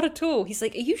 Andy, not at all. He's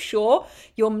like, are you sure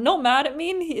you're not mad at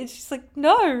me? And she's like,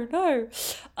 no.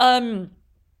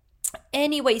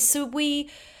 Anyway, so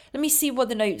let me see what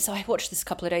the notes are. I watched this a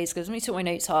couple of days ago. Let me see what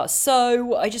my notes are.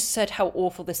 So I just said how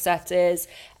awful the set is.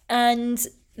 And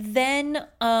then,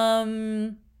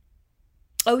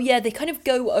 they kind of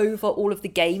go over all of the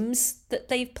games that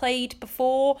they've played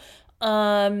before.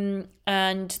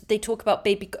 And they talk about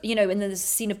baby, and then there's a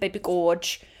scene of Baby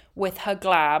Gorge with her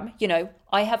glam.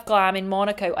 I have glam in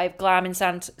Monaco. I have glam in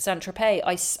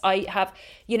Saint-Tropez. I have,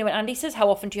 and Andy says, how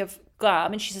often do you have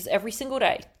glam? And she says, every single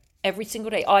day. Every single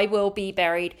day. I will be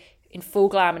buried in full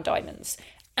glam and diamonds.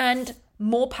 And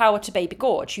more power to Baby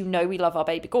Gorge. We love our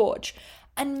Baby Gorge.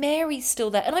 And Mary's still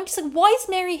there. And I'm just like, why is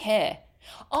Mary here?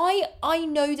 I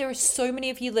know there are so many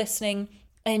of you listening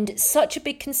and such a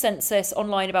big consensus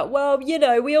online about,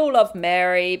 we all love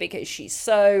Mary because she's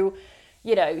so,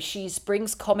 she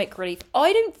brings comic relief.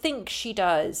 I don't think she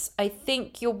does. I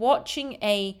think you're watching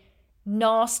a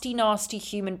nasty, nasty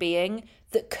human being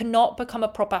that cannot become a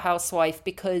proper housewife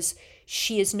because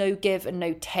she is no give and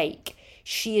no take.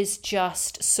 She is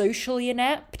just socially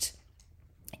inept,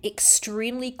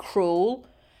 extremely cruel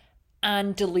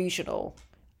and delusional,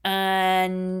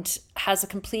 and has a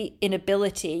complete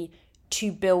inability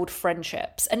to build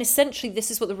friendships. And essentially this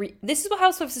is what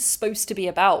Housewives is supposed to be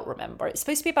about, remember? It's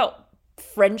supposed to be about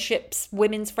friendships,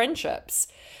 women's friendships.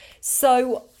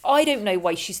 So I don't know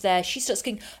why she's there. She starts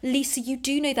going, Lisa, you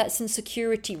do know that's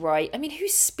insecurity, right? I mean, who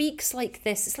speaks like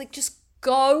this? It's like, just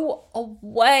go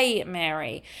away,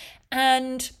 Mary.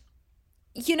 And,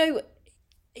 you know,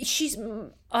 she's,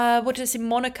 what did I say,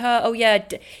 Monica? Oh, yeah.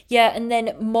 Yeah, and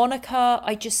then Monica,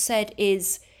 I just said,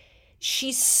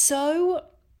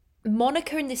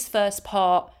 Monica in this first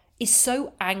part is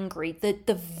so angry that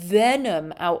the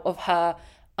venom out of her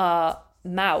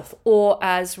mouth, or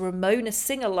as Ramona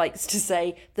Singer likes to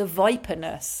say, the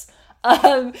viperness.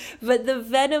 But the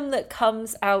venom that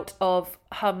comes out of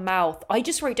her mouth, I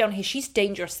just wrote down here, she's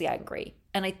dangerously angry,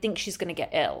 and I think she's going to get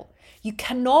ill. You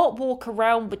cannot walk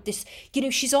around with this, you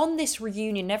know, she's on this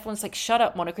reunion, and everyone's like, shut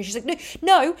up, Monica. She's like,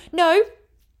 no.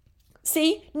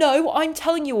 See, no, I'm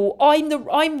telling you all,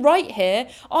 I'm right here.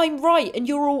 I'm right, and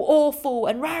you're all awful,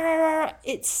 and rah, rah, rah.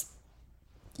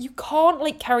 You can't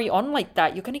like carry on like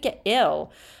that. You're going to get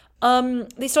ill.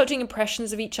 They start doing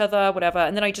impressions of each other, whatever.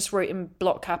 And then I just wrote in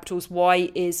block capitals, why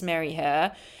is Mary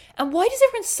here? And why does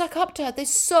everyone suck up to her? They're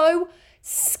so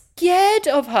scared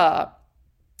of her.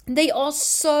 They are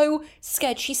so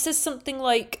scared. She says something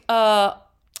like,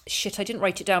 shit, I didn't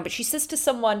write it down, but she says to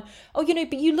someone, oh, you know,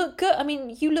 but you look good. I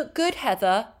mean, you look good,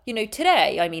 Heather. You know,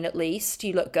 today, I mean, at least,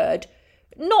 you look good.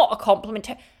 Not a compliment.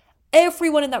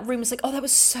 Everyone in that room was like, oh, that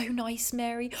was so nice,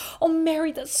 Mary. Oh,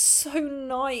 Mary, that's so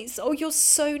nice. Oh, you're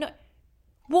so nice.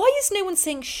 Why is no one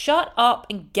saying, shut up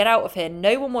and get out of here?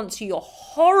 No one wants you. You're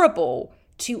horrible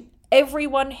to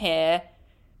everyone here.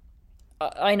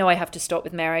 I know I have to stop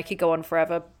with Mary. I could go on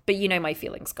forever, but you know my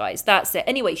feelings, guys. That's it.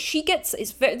 Anyway,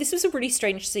 this was a really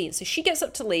strange scene. So she gets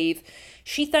up to leave.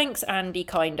 She thanks Andy,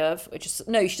 kind of.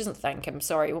 No, she doesn't thank him.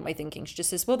 Sorry, what am I thinking? She just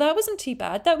says, well, that wasn't too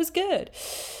bad. That was good.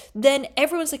 Then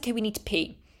everyone's like, okay, we need to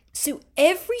pee. So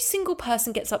every single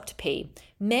person gets up to pee.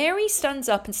 Mary stands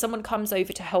up and someone comes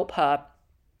over to help her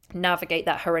navigate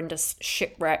that horrendous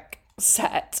shipwreck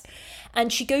set.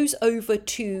 And she goes over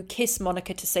to kiss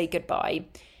Monica to say goodbye.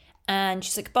 And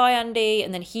she's like, bye, Andy.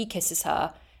 And then he kisses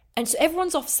her. And so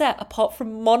everyone's offset apart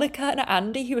from Monica and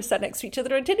Andy, who were sat next to each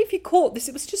other. I don't know if you caught this.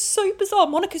 It was just so bizarre.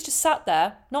 Monica's just sat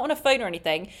there, not on her phone or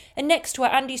anything. And next to her,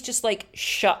 Andy's just like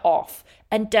shut off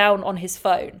and down on his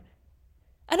phone.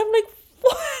 And I'm like,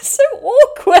 what? So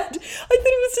awkward. I thought it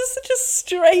was just such a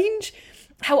strange...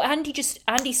 How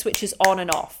Andy switches on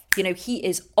and off. You know, he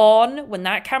is on when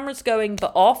that camera's going,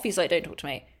 but off, he's like, don't talk to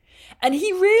me. And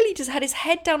he really just had his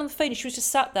head down on the phone and she was just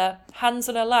sat there, hands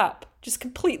on her lap, just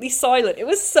completely silent. It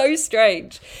was so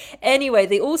strange. Anyway,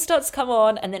 they all start to come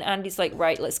on and then Andy's like,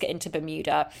 right, let's get into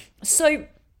Bermuda. So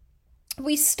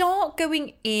we start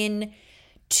going in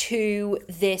to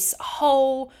this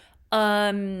whole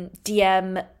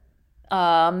DM,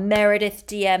 Meredith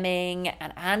DMing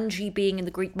and Angie being in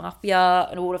the Greek mafia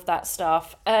and all of that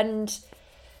stuff. And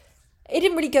it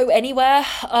didn't really go anywhere.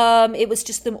 It was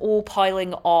just them all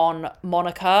piling on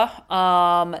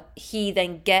Monica. He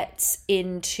then gets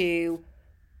into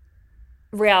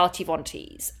reality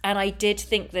Vonties. And I did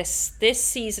think this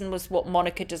season was what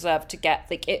Monica deserved to get.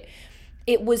 Like it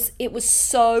was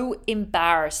so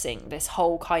embarrassing, this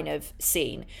whole kind of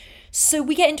scene. So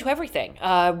we get into everything.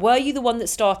 Were you the one that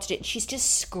started it? And she's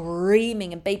just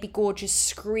screaming and Baby Gorgeous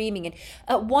screaming. And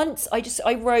at once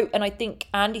I wrote, and I think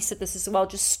Andy said this as well,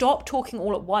 just stop talking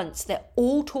all at once. They're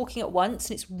all talking at once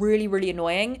and it's really, really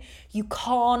annoying. You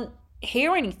can't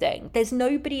hear anything. There's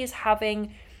nobody is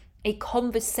having a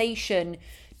conversation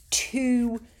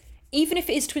even if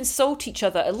it is to insult each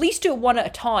other, at least do it one at a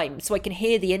time so I can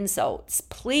hear the insults,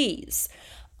 please.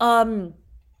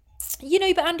 You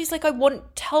know, but Andy's like,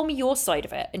 tell me your side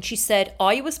of it. And she said,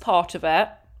 I was part of it.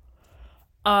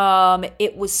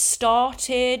 It was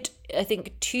started, I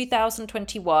think,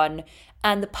 2021.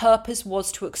 And the purpose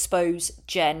was to expose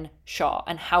Jen Shah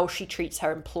and how she treats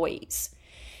her employees.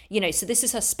 You know, so this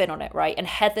is her spin on it, right? And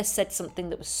Heather said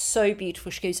something that was so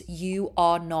beautiful. She goes, you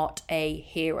are not a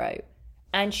hero.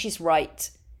 And she's right.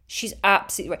 She's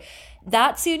absolutely right.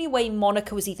 That's the only way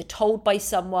Monica was either told by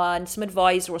someone, some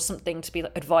advisor or something, to be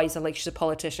like advisor, like she's a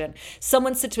politician.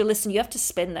 Someone said to her, listen, you have to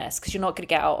spin this because you're not going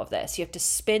to get out of this. You have to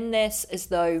spin this as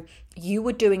though you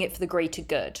were doing it for the greater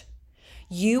good.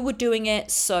 You were doing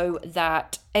it so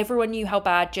that everyone knew how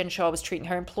bad Jen Shah was treating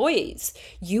her employees.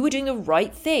 You were doing the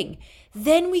right thing.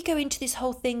 Then we go into this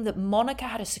whole thing that Monica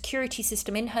had a security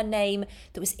system in her name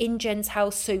that was in Jen's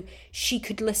house so she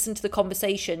could listen to the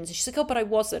conversations. And she's like, oh, but I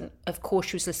wasn't. Of course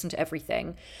she was listening to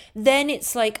everything. Then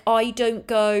it's like, she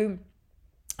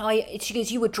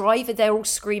goes, you were driving, they're all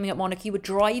screaming at Monica, you were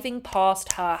driving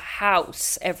past her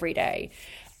house every day.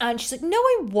 And she's like, no,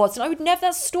 I wasn't. I would never,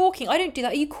 that's stalking. I don't do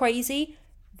that. Are you crazy?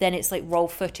 then it's like roll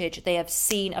footage. They have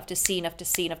scene after scene after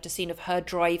scene after scene of her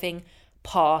driving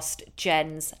past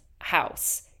Jen's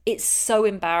house. It's so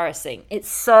embarrassing.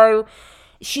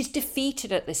 She's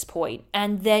defeated at this point.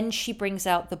 And then she brings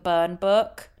out the burn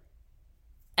book.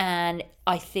 And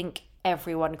I think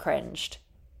everyone cringed.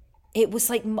 It was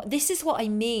like, this is what I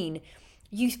mean.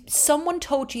 Someone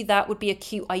told you that would be a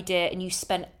cute idea and you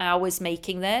spent hours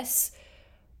making this.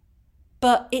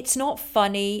 But it's not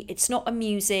funny. It's not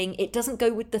amusing. It doesn't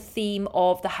go with the theme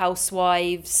of the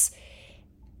Housewives.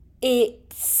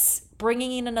 It's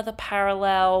bringing in another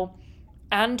parallel.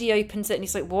 Andy opens it and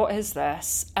he's like, what is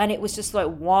this? And it was just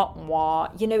like,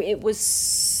 what? You know, it was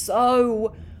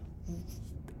so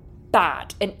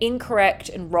bad and incorrect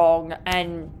and wrong.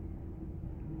 And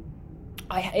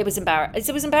it was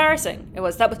embarrassing.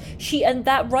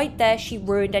 That right there, she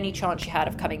ruined any chance she had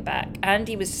of coming back.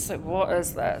 Andy was just like, what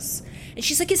is this? And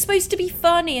she's like, it's supposed to be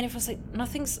funny. And everyone's like,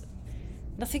 nothing's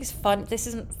fun. This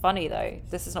isn't funny though.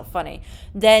 This is not funny.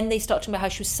 Then they start talking about how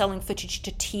she was selling footage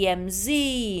to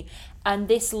TMZ. And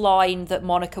this line that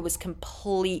Monica was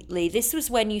this was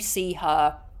when you see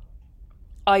her,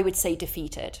 I would say,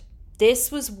 defeated.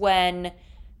 This was when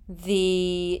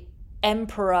the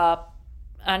Emperor,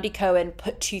 Andy Cohen,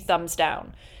 put 2 thumbs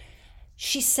down.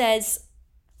 She says,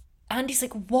 Andy's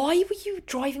like, why were you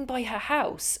driving by her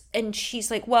house? And she's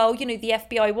like, well, you know, the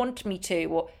FBI wanted me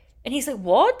to. And he's like,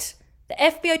 what? The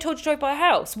FBI told you to drive by a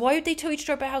house. Why would they tell you to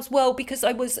drive by a house? Well, because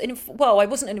I wasn't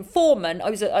an informant. I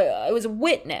was a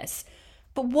witness.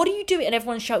 But what are you doing? And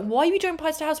everyone's shouting, why are you driving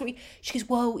past the house? She goes,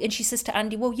 well, and she says to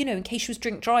Andy, well, you know, in case she was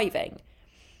drink driving.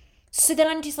 So then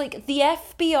Andy's like, the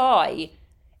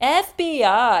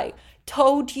FBI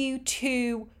told you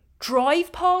to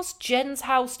drive past Jen's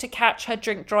house to catch her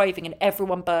drink driving, and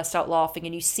everyone burst out laughing,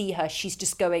 and you see her, she's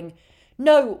just going,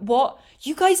 no, what?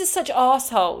 You guys are such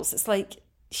assholes. It's like,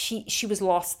 she was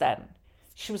lost then.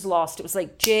 She was lost. It was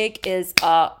like, jig is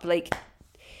up. Like,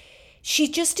 she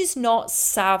just is not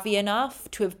savvy enough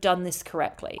to have done this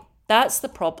correctly. That's the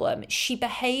problem. She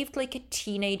behaved like a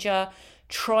teenager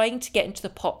trying to get into the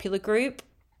popular group,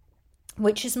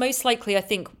 which is most likely, I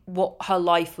think, what her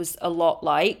life was a lot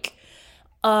like.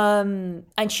 And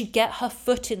she'd get her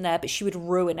foot in there, but she would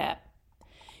ruin it.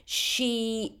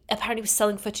 She apparently was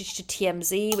selling footage to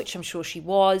TMZ, which I'm sure she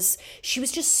was. She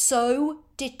was just so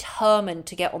determined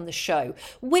to get on the show,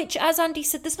 which, as Andy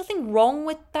said, there's nothing wrong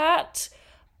with that,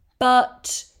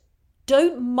 but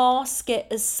don't mask it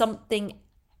as something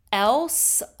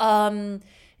else.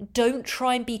 Don't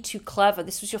try and be too clever.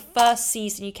 This was your first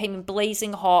season. You came in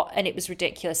blazing hot and it was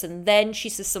ridiculous. And then she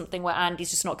says something where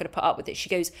Andy's just not going to put up with it. She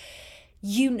goes,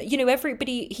 you know,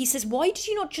 everybody, he says, why did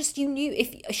you not just,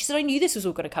 she said, I knew this was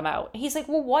all going to come out. He's like,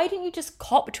 well, why didn't you just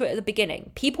cop to it at the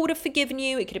beginning? People would have forgiven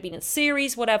you. It could have been a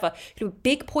series, whatever. It could have been a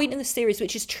big point in the series,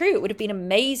 which is true. It would have been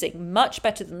amazing, much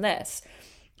better than this.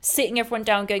 Sitting everyone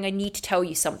down going, I need to tell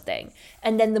you something.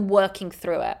 And then them working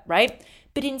through it, right?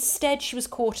 But instead she was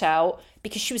caught out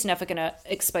because she was never going to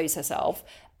expose herself.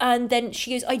 And then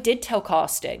she goes, I did tell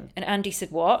casting. And Andy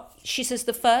said, what? She says,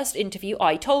 the first interview,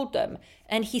 I told them.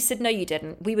 And he said, no, you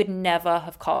didn't. We would never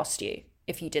have cast you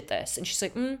if you did this. And she's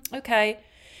like, okay.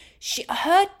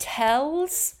 Her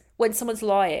tells when someone's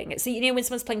lying. So, you know, when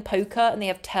someone's playing poker and they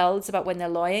have tells about when they're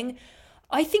lying,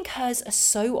 I think hers are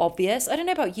so obvious. I don't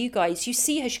know about you guys. You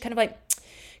see her, she kind of,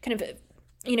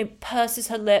 you know, purses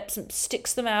her lips and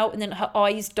sticks them out, and then her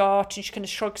eyes dart and she kind of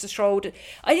shrugs her shoulder.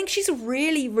 I think she's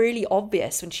really, really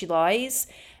obvious when she lies.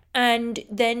 And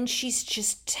then she's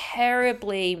just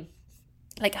terribly,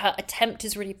 like, her attempt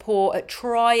is really poor at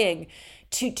trying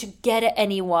to get at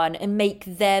anyone and make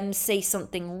them say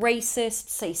something racist,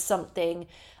 say something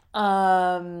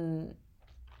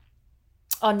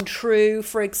untrue.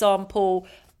 For example,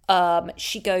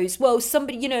 she goes, well,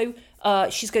 somebody, you know,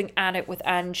 she's going at it with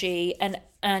Angie,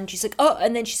 and she's like, oh,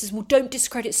 and then she says, well, don't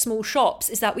discredit small shops.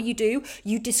 Is that what you do?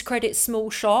 You discredit small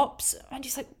shops? And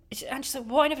she's like,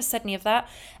 well, I never said any of that.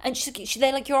 And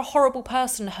they're like, you're a horrible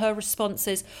person. Her response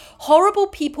is, horrible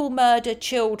people murder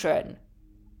children.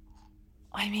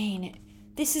 I mean,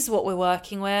 this is what we're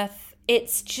working with.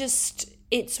 It's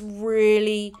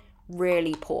really,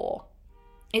 really poor.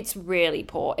 It's really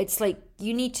poor. It's like,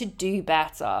 you need to do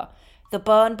better. The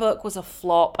burn book was a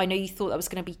flop. I know you thought that was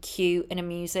going to be cute and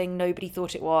amusing. Nobody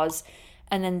thought it was.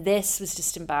 And then this was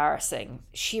just embarrassing.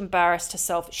 She embarrassed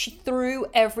herself. She threw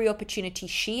every opportunity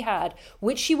she had,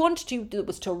 which she wanted to do,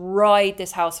 was to ride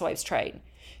this Housewives train.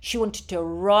 She wanted to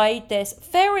ride this.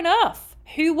 Fair enough.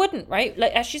 Who wouldn't, right?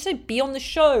 Like, as she said, be on the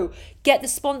show, get the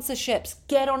sponsorships,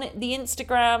 get on it, the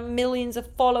Instagram, millions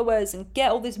of followers, and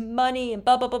get all this money and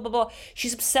blah, blah, blah, blah, blah.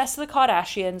 She's obsessed with the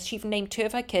Kardashians. She even named 2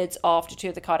 of her kids after 2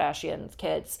 of the Kardashians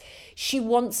kids. She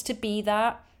wants to be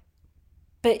that,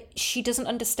 but she doesn't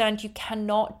understand you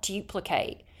cannot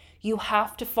duplicate. You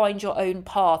have to find your own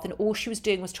path. And all she was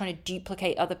doing was trying to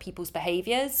duplicate other people's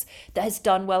behaviors that has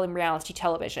done well in reality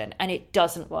television. And it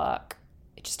doesn't work.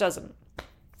 It just doesn't.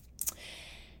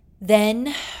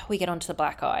 Then we get onto the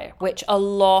black eye, which a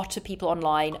lot of people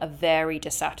online are very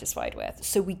dissatisfied with.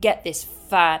 So we get this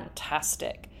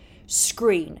fantastic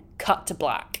screen cut to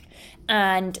black.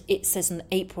 And it says on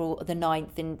April the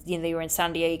 9th, and they were in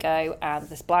San Diego, and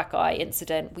this black eye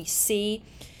incident, we see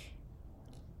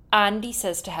Andy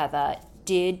says to Heather,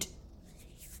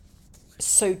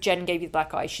 so Jen gave you the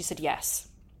black eye? She said yes.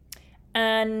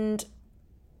 And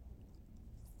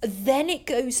then it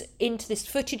goes into this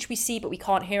footage we see, but we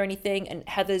can't hear anything. And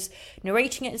Heather's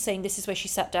narrating it and saying this is where she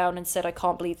sat down and said, I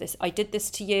can't believe this. I did this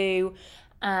to you.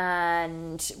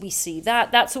 And we see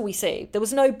that. That's all we see. There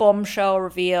was no bombshell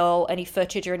reveal, any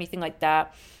footage or anything like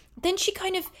that. Then she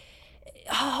kind of,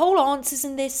 her whole answers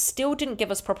in this still didn't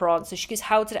give us proper answers. She goes,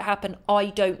 how did it happen? I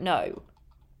don't know.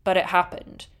 But it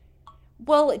happened.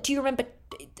 Well, do you remember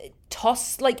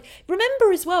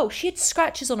remember as well, she had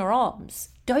scratches on her arms.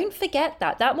 Don't forget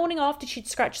that. That morning after she'd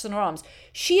scratches on her arms,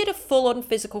 she had a full-on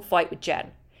physical fight with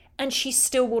Jen. And she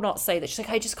still will not say that. She's like,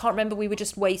 I just can't remember. We were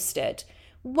just wasted.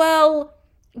 Well,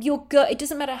 it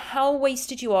doesn't matter how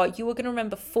wasted you are going to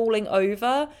remember falling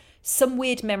over, some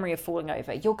weird memory of falling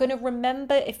over. You're going to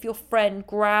remember if your friend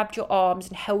grabbed your arms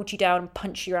and held you down and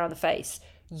punched you around the face.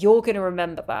 You're going to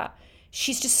remember that.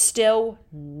 She's just still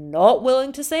not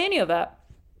willing to say any of it.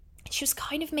 She was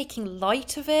kind of making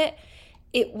light of it.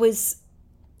 It was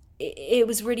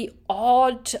really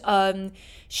odd.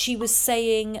 She was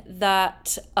saying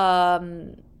that,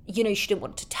 she didn't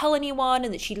want to tell anyone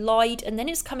and that she lied. And then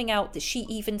it's coming out that she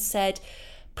even said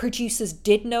producers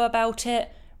did know about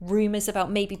it. Rumors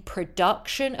about maybe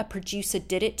production. A producer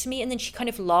did it to me. And then she kind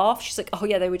of laughed. She's like, oh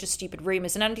yeah, they were just stupid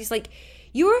rumors. And Andy's like,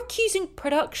 you were accusing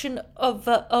production of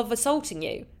assaulting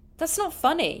you. That's not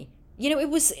funny. It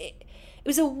was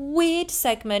a weird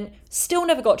segment. Still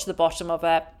never got to the bottom of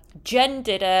it. Jen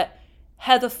did it.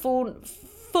 Heather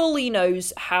fully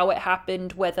knows how it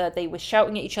happened, whether they were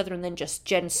shouting at each other and then just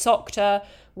Jen socked her,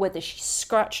 whether she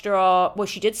scratched her arm. Well,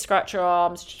 she did scratch her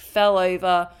arms. She fell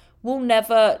over. We'll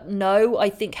never know. I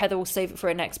think Heather will save it for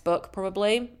her next book,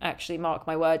 probably. Actually, mark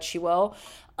my words, she will.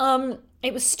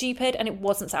 It was stupid and it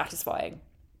wasn't satisfying.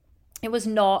 It was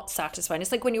not satisfying.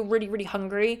 It's like when you're really, really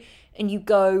hungry and you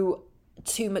go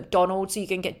to McDonald's so you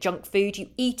can get junk food. You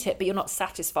eat it, but you're not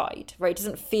satisfied, right? It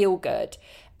doesn't feel good.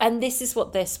 And this is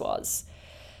what this was.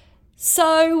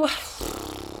 So,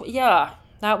 yeah,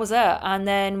 that was it. And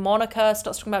then Monica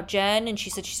starts talking about Jen, and she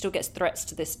said she still gets threats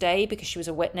to this day because she was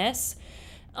a witness.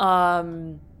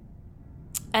 And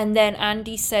then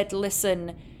Andy said,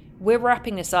 listen, we're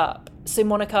wrapping this up. So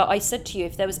Monica, I said to you,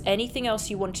 if there was anything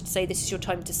else you wanted to say, this is your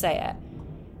time to say it.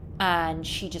 And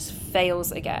she just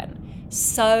fails again.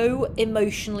 So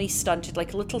emotionally stunted,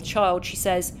 like a little child. She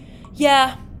says,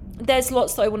 yeah, there's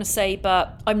lots that I want to say,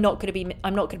 but I'm not going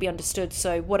to be understood.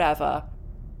 So whatever.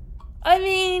 I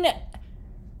mean,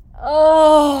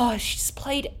 she just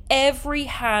played every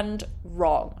hand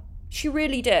wrong. She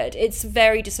really did. It's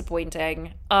very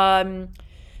disappointing.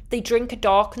 They drink a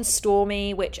dark and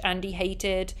stormy, which Andy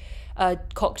hated,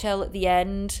 cocktail at the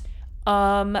end.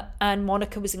 And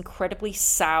Monica was incredibly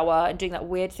sour and doing that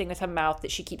weird thing with her mouth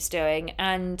that she keeps doing.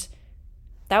 And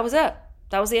that was it.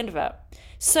 That was the end of it.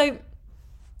 So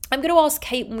I'm going to ask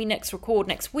Kate when we next record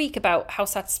next week about how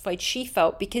satisfied she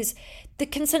felt, because the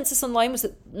consensus online was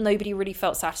that nobody really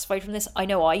felt satisfied from this. I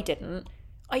know I didn't.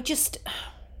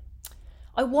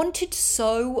 I wanted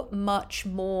so much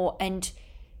more, and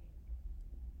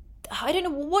I don't know,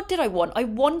 what did I want? I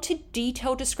wanted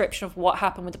detailed description of what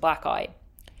happened with the black eye.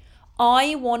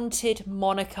 I wanted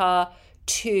Monica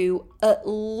to at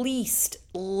least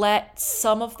let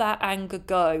some of that anger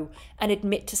go and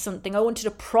admit to something. I wanted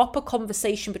a proper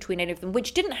conversation between any of them,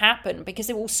 which didn't happen because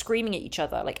they were all screaming at each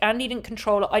other. Like, Andy didn't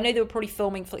control it. I know they were probably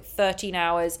filming for like 13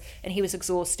 hours and he was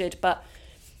exhausted, but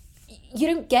you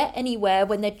don't get anywhere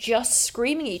when they're just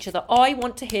screaming at each other. I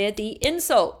want to hear the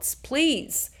insults,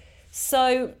 please.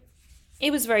 So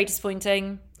it was very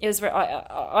disappointing. It was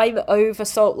I'm over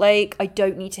Salt Lake. I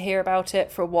don't need to hear about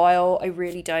it for a while. I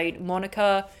really don't.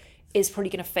 Monica is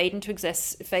probably going to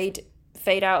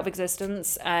fade out of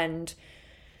existence. And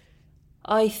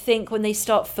I think when they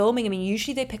start filming, I mean,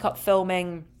 usually they pick up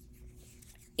filming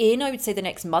in, I would say, the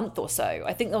next month or so.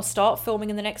 I think they'll start filming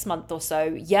in the next month or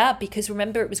so. Yeah, because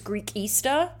remember, it was Greek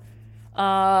Easter.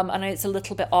 I know it's a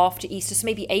little bit after Easter, so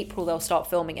maybe April they'll start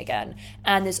filming again.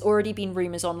 And there's already been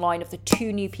rumours online of the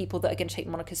 2 new people that are going to take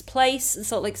Monica's place in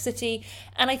Salt Lake City.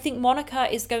 And I think Monica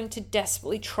is going to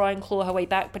desperately try and claw her way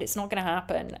back, but it's not going to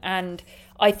happen. And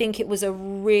I think it was a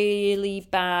really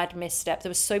bad misstep. There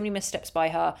were so many missteps by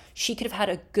her. She could have had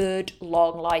a good,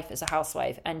 long life as a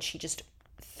housewife, and she just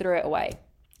threw it away.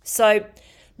 So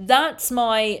that's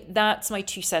my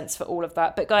 2 cents for all of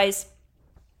that. But guys,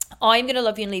 I'm going to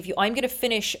love you and leave you. I'm going to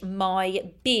finish my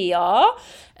beer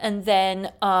and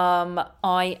then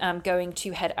I am going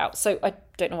to head out. So I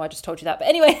don't know why I just told you that. But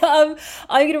anyway, I'm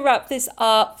going to wrap this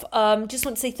up. Just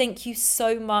want to say thank you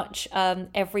so much,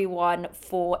 everyone,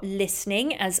 for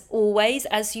listening. As always,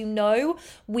 as you know,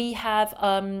 we have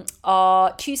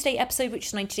our Tuesday episode, which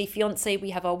is 90 Day Fiance. We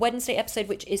have our Wednesday episode,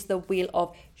 which is the Wheel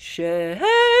of Shame.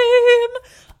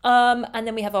 And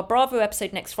then we have our Bravo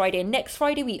episode next Friday. And next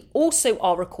Friday, we also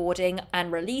are recording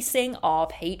and releasing our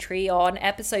Patreon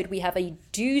episode. We have a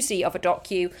doozy of a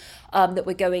docu that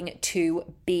we're going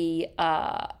to be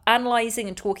analysing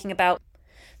and talking about.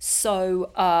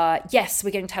 So, yes, we're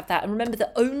going to have that. And remember,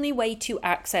 the only way to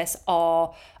access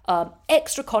our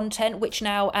extra content, which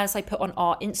now, as I put on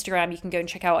our Instagram, you can go and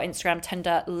check out our Instagram,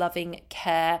 Tender Loving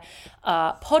Care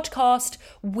podcast.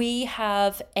 We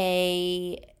have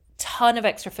a ton of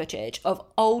extra footage of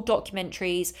old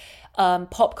documentaries,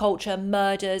 pop culture,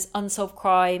 murders, unsolved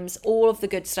crimes, all of the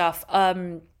good stuff.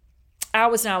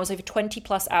 Hours and hours, over 20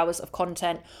 plus hours of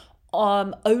content,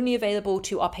 only available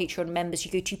to our Patreon members.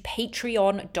 You go to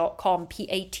patreon.com,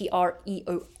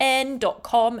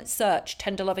 patreon.com, search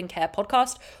Tender Loving Care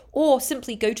podcast, or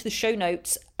simply go to the show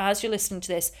notes as you're listening to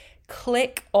this,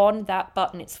 click on that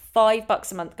button. It's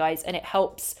 $5 a month, guys, and it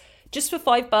helps. Just for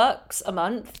 $5 a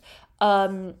month,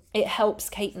 it helps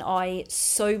Kate and I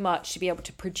so much to be able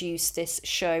to produce this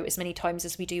show as many times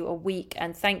as we do a week.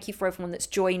 And thank you for everyone that's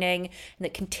joining and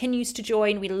that continues to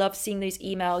join. We love seeing those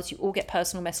emails. You all get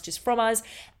personal messages from us,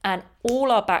 and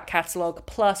all our back catalogue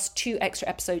plus 2 extra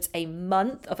episodes a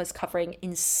month of us covering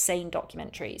insane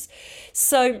documentaries.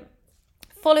 So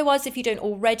follow us if you don't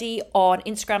already on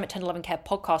Instagram at Tender Loving Care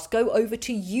Podcast. Go over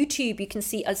to YouTube. You can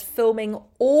see us filming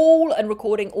all and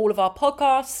recording all of our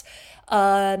podcasts.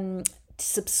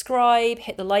 Subscribe,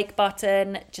 hit the like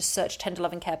button, just search Tender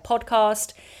Loving Care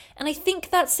Podcast. And I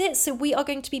think that's it. So we are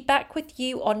going to be back with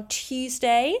you on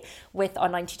Tuesday with our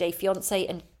 90 Day Fiance.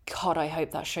 And God, I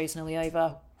hope that show's nearly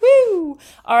over. Woo!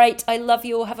 All right, I love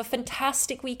you all. Have a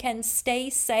fantastic weekend. Stay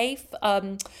safe.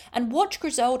 And watch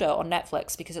Griselda on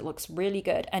Netflix because it looks really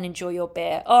good. And enjoy your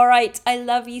beer. All right, I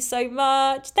love you so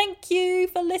much. Thank you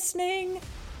for listening.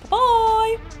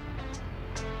 Bye-bye.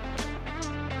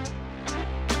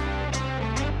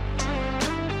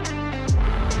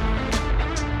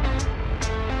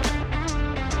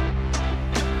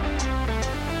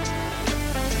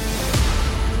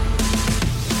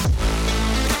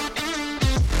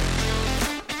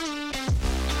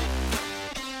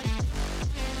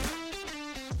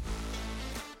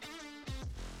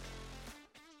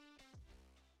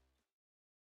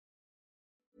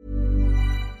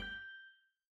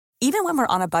 Even when we're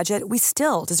on a budget, we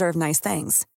still deserve nice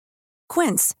things.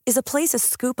 Quince is a place to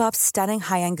scoop up stunning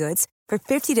high-end goods for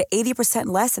 50 to 80%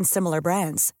 less than similar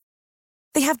brands.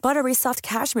 They have buttery soft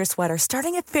cashmere sweaters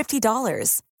starting at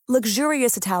 $50,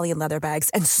 luxurious Italian leather bags,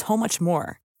 and so much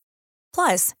more.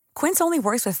 Plus, Quince only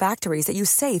works with factories that use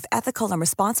safe, ethical, and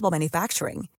responsible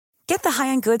manufacturing. Get the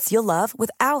high-end goods you'll love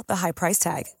without the high price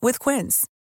tag with Quince.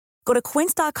 Go to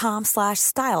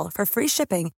quince.com/style for free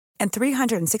shipping and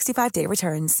 365-day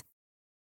returns.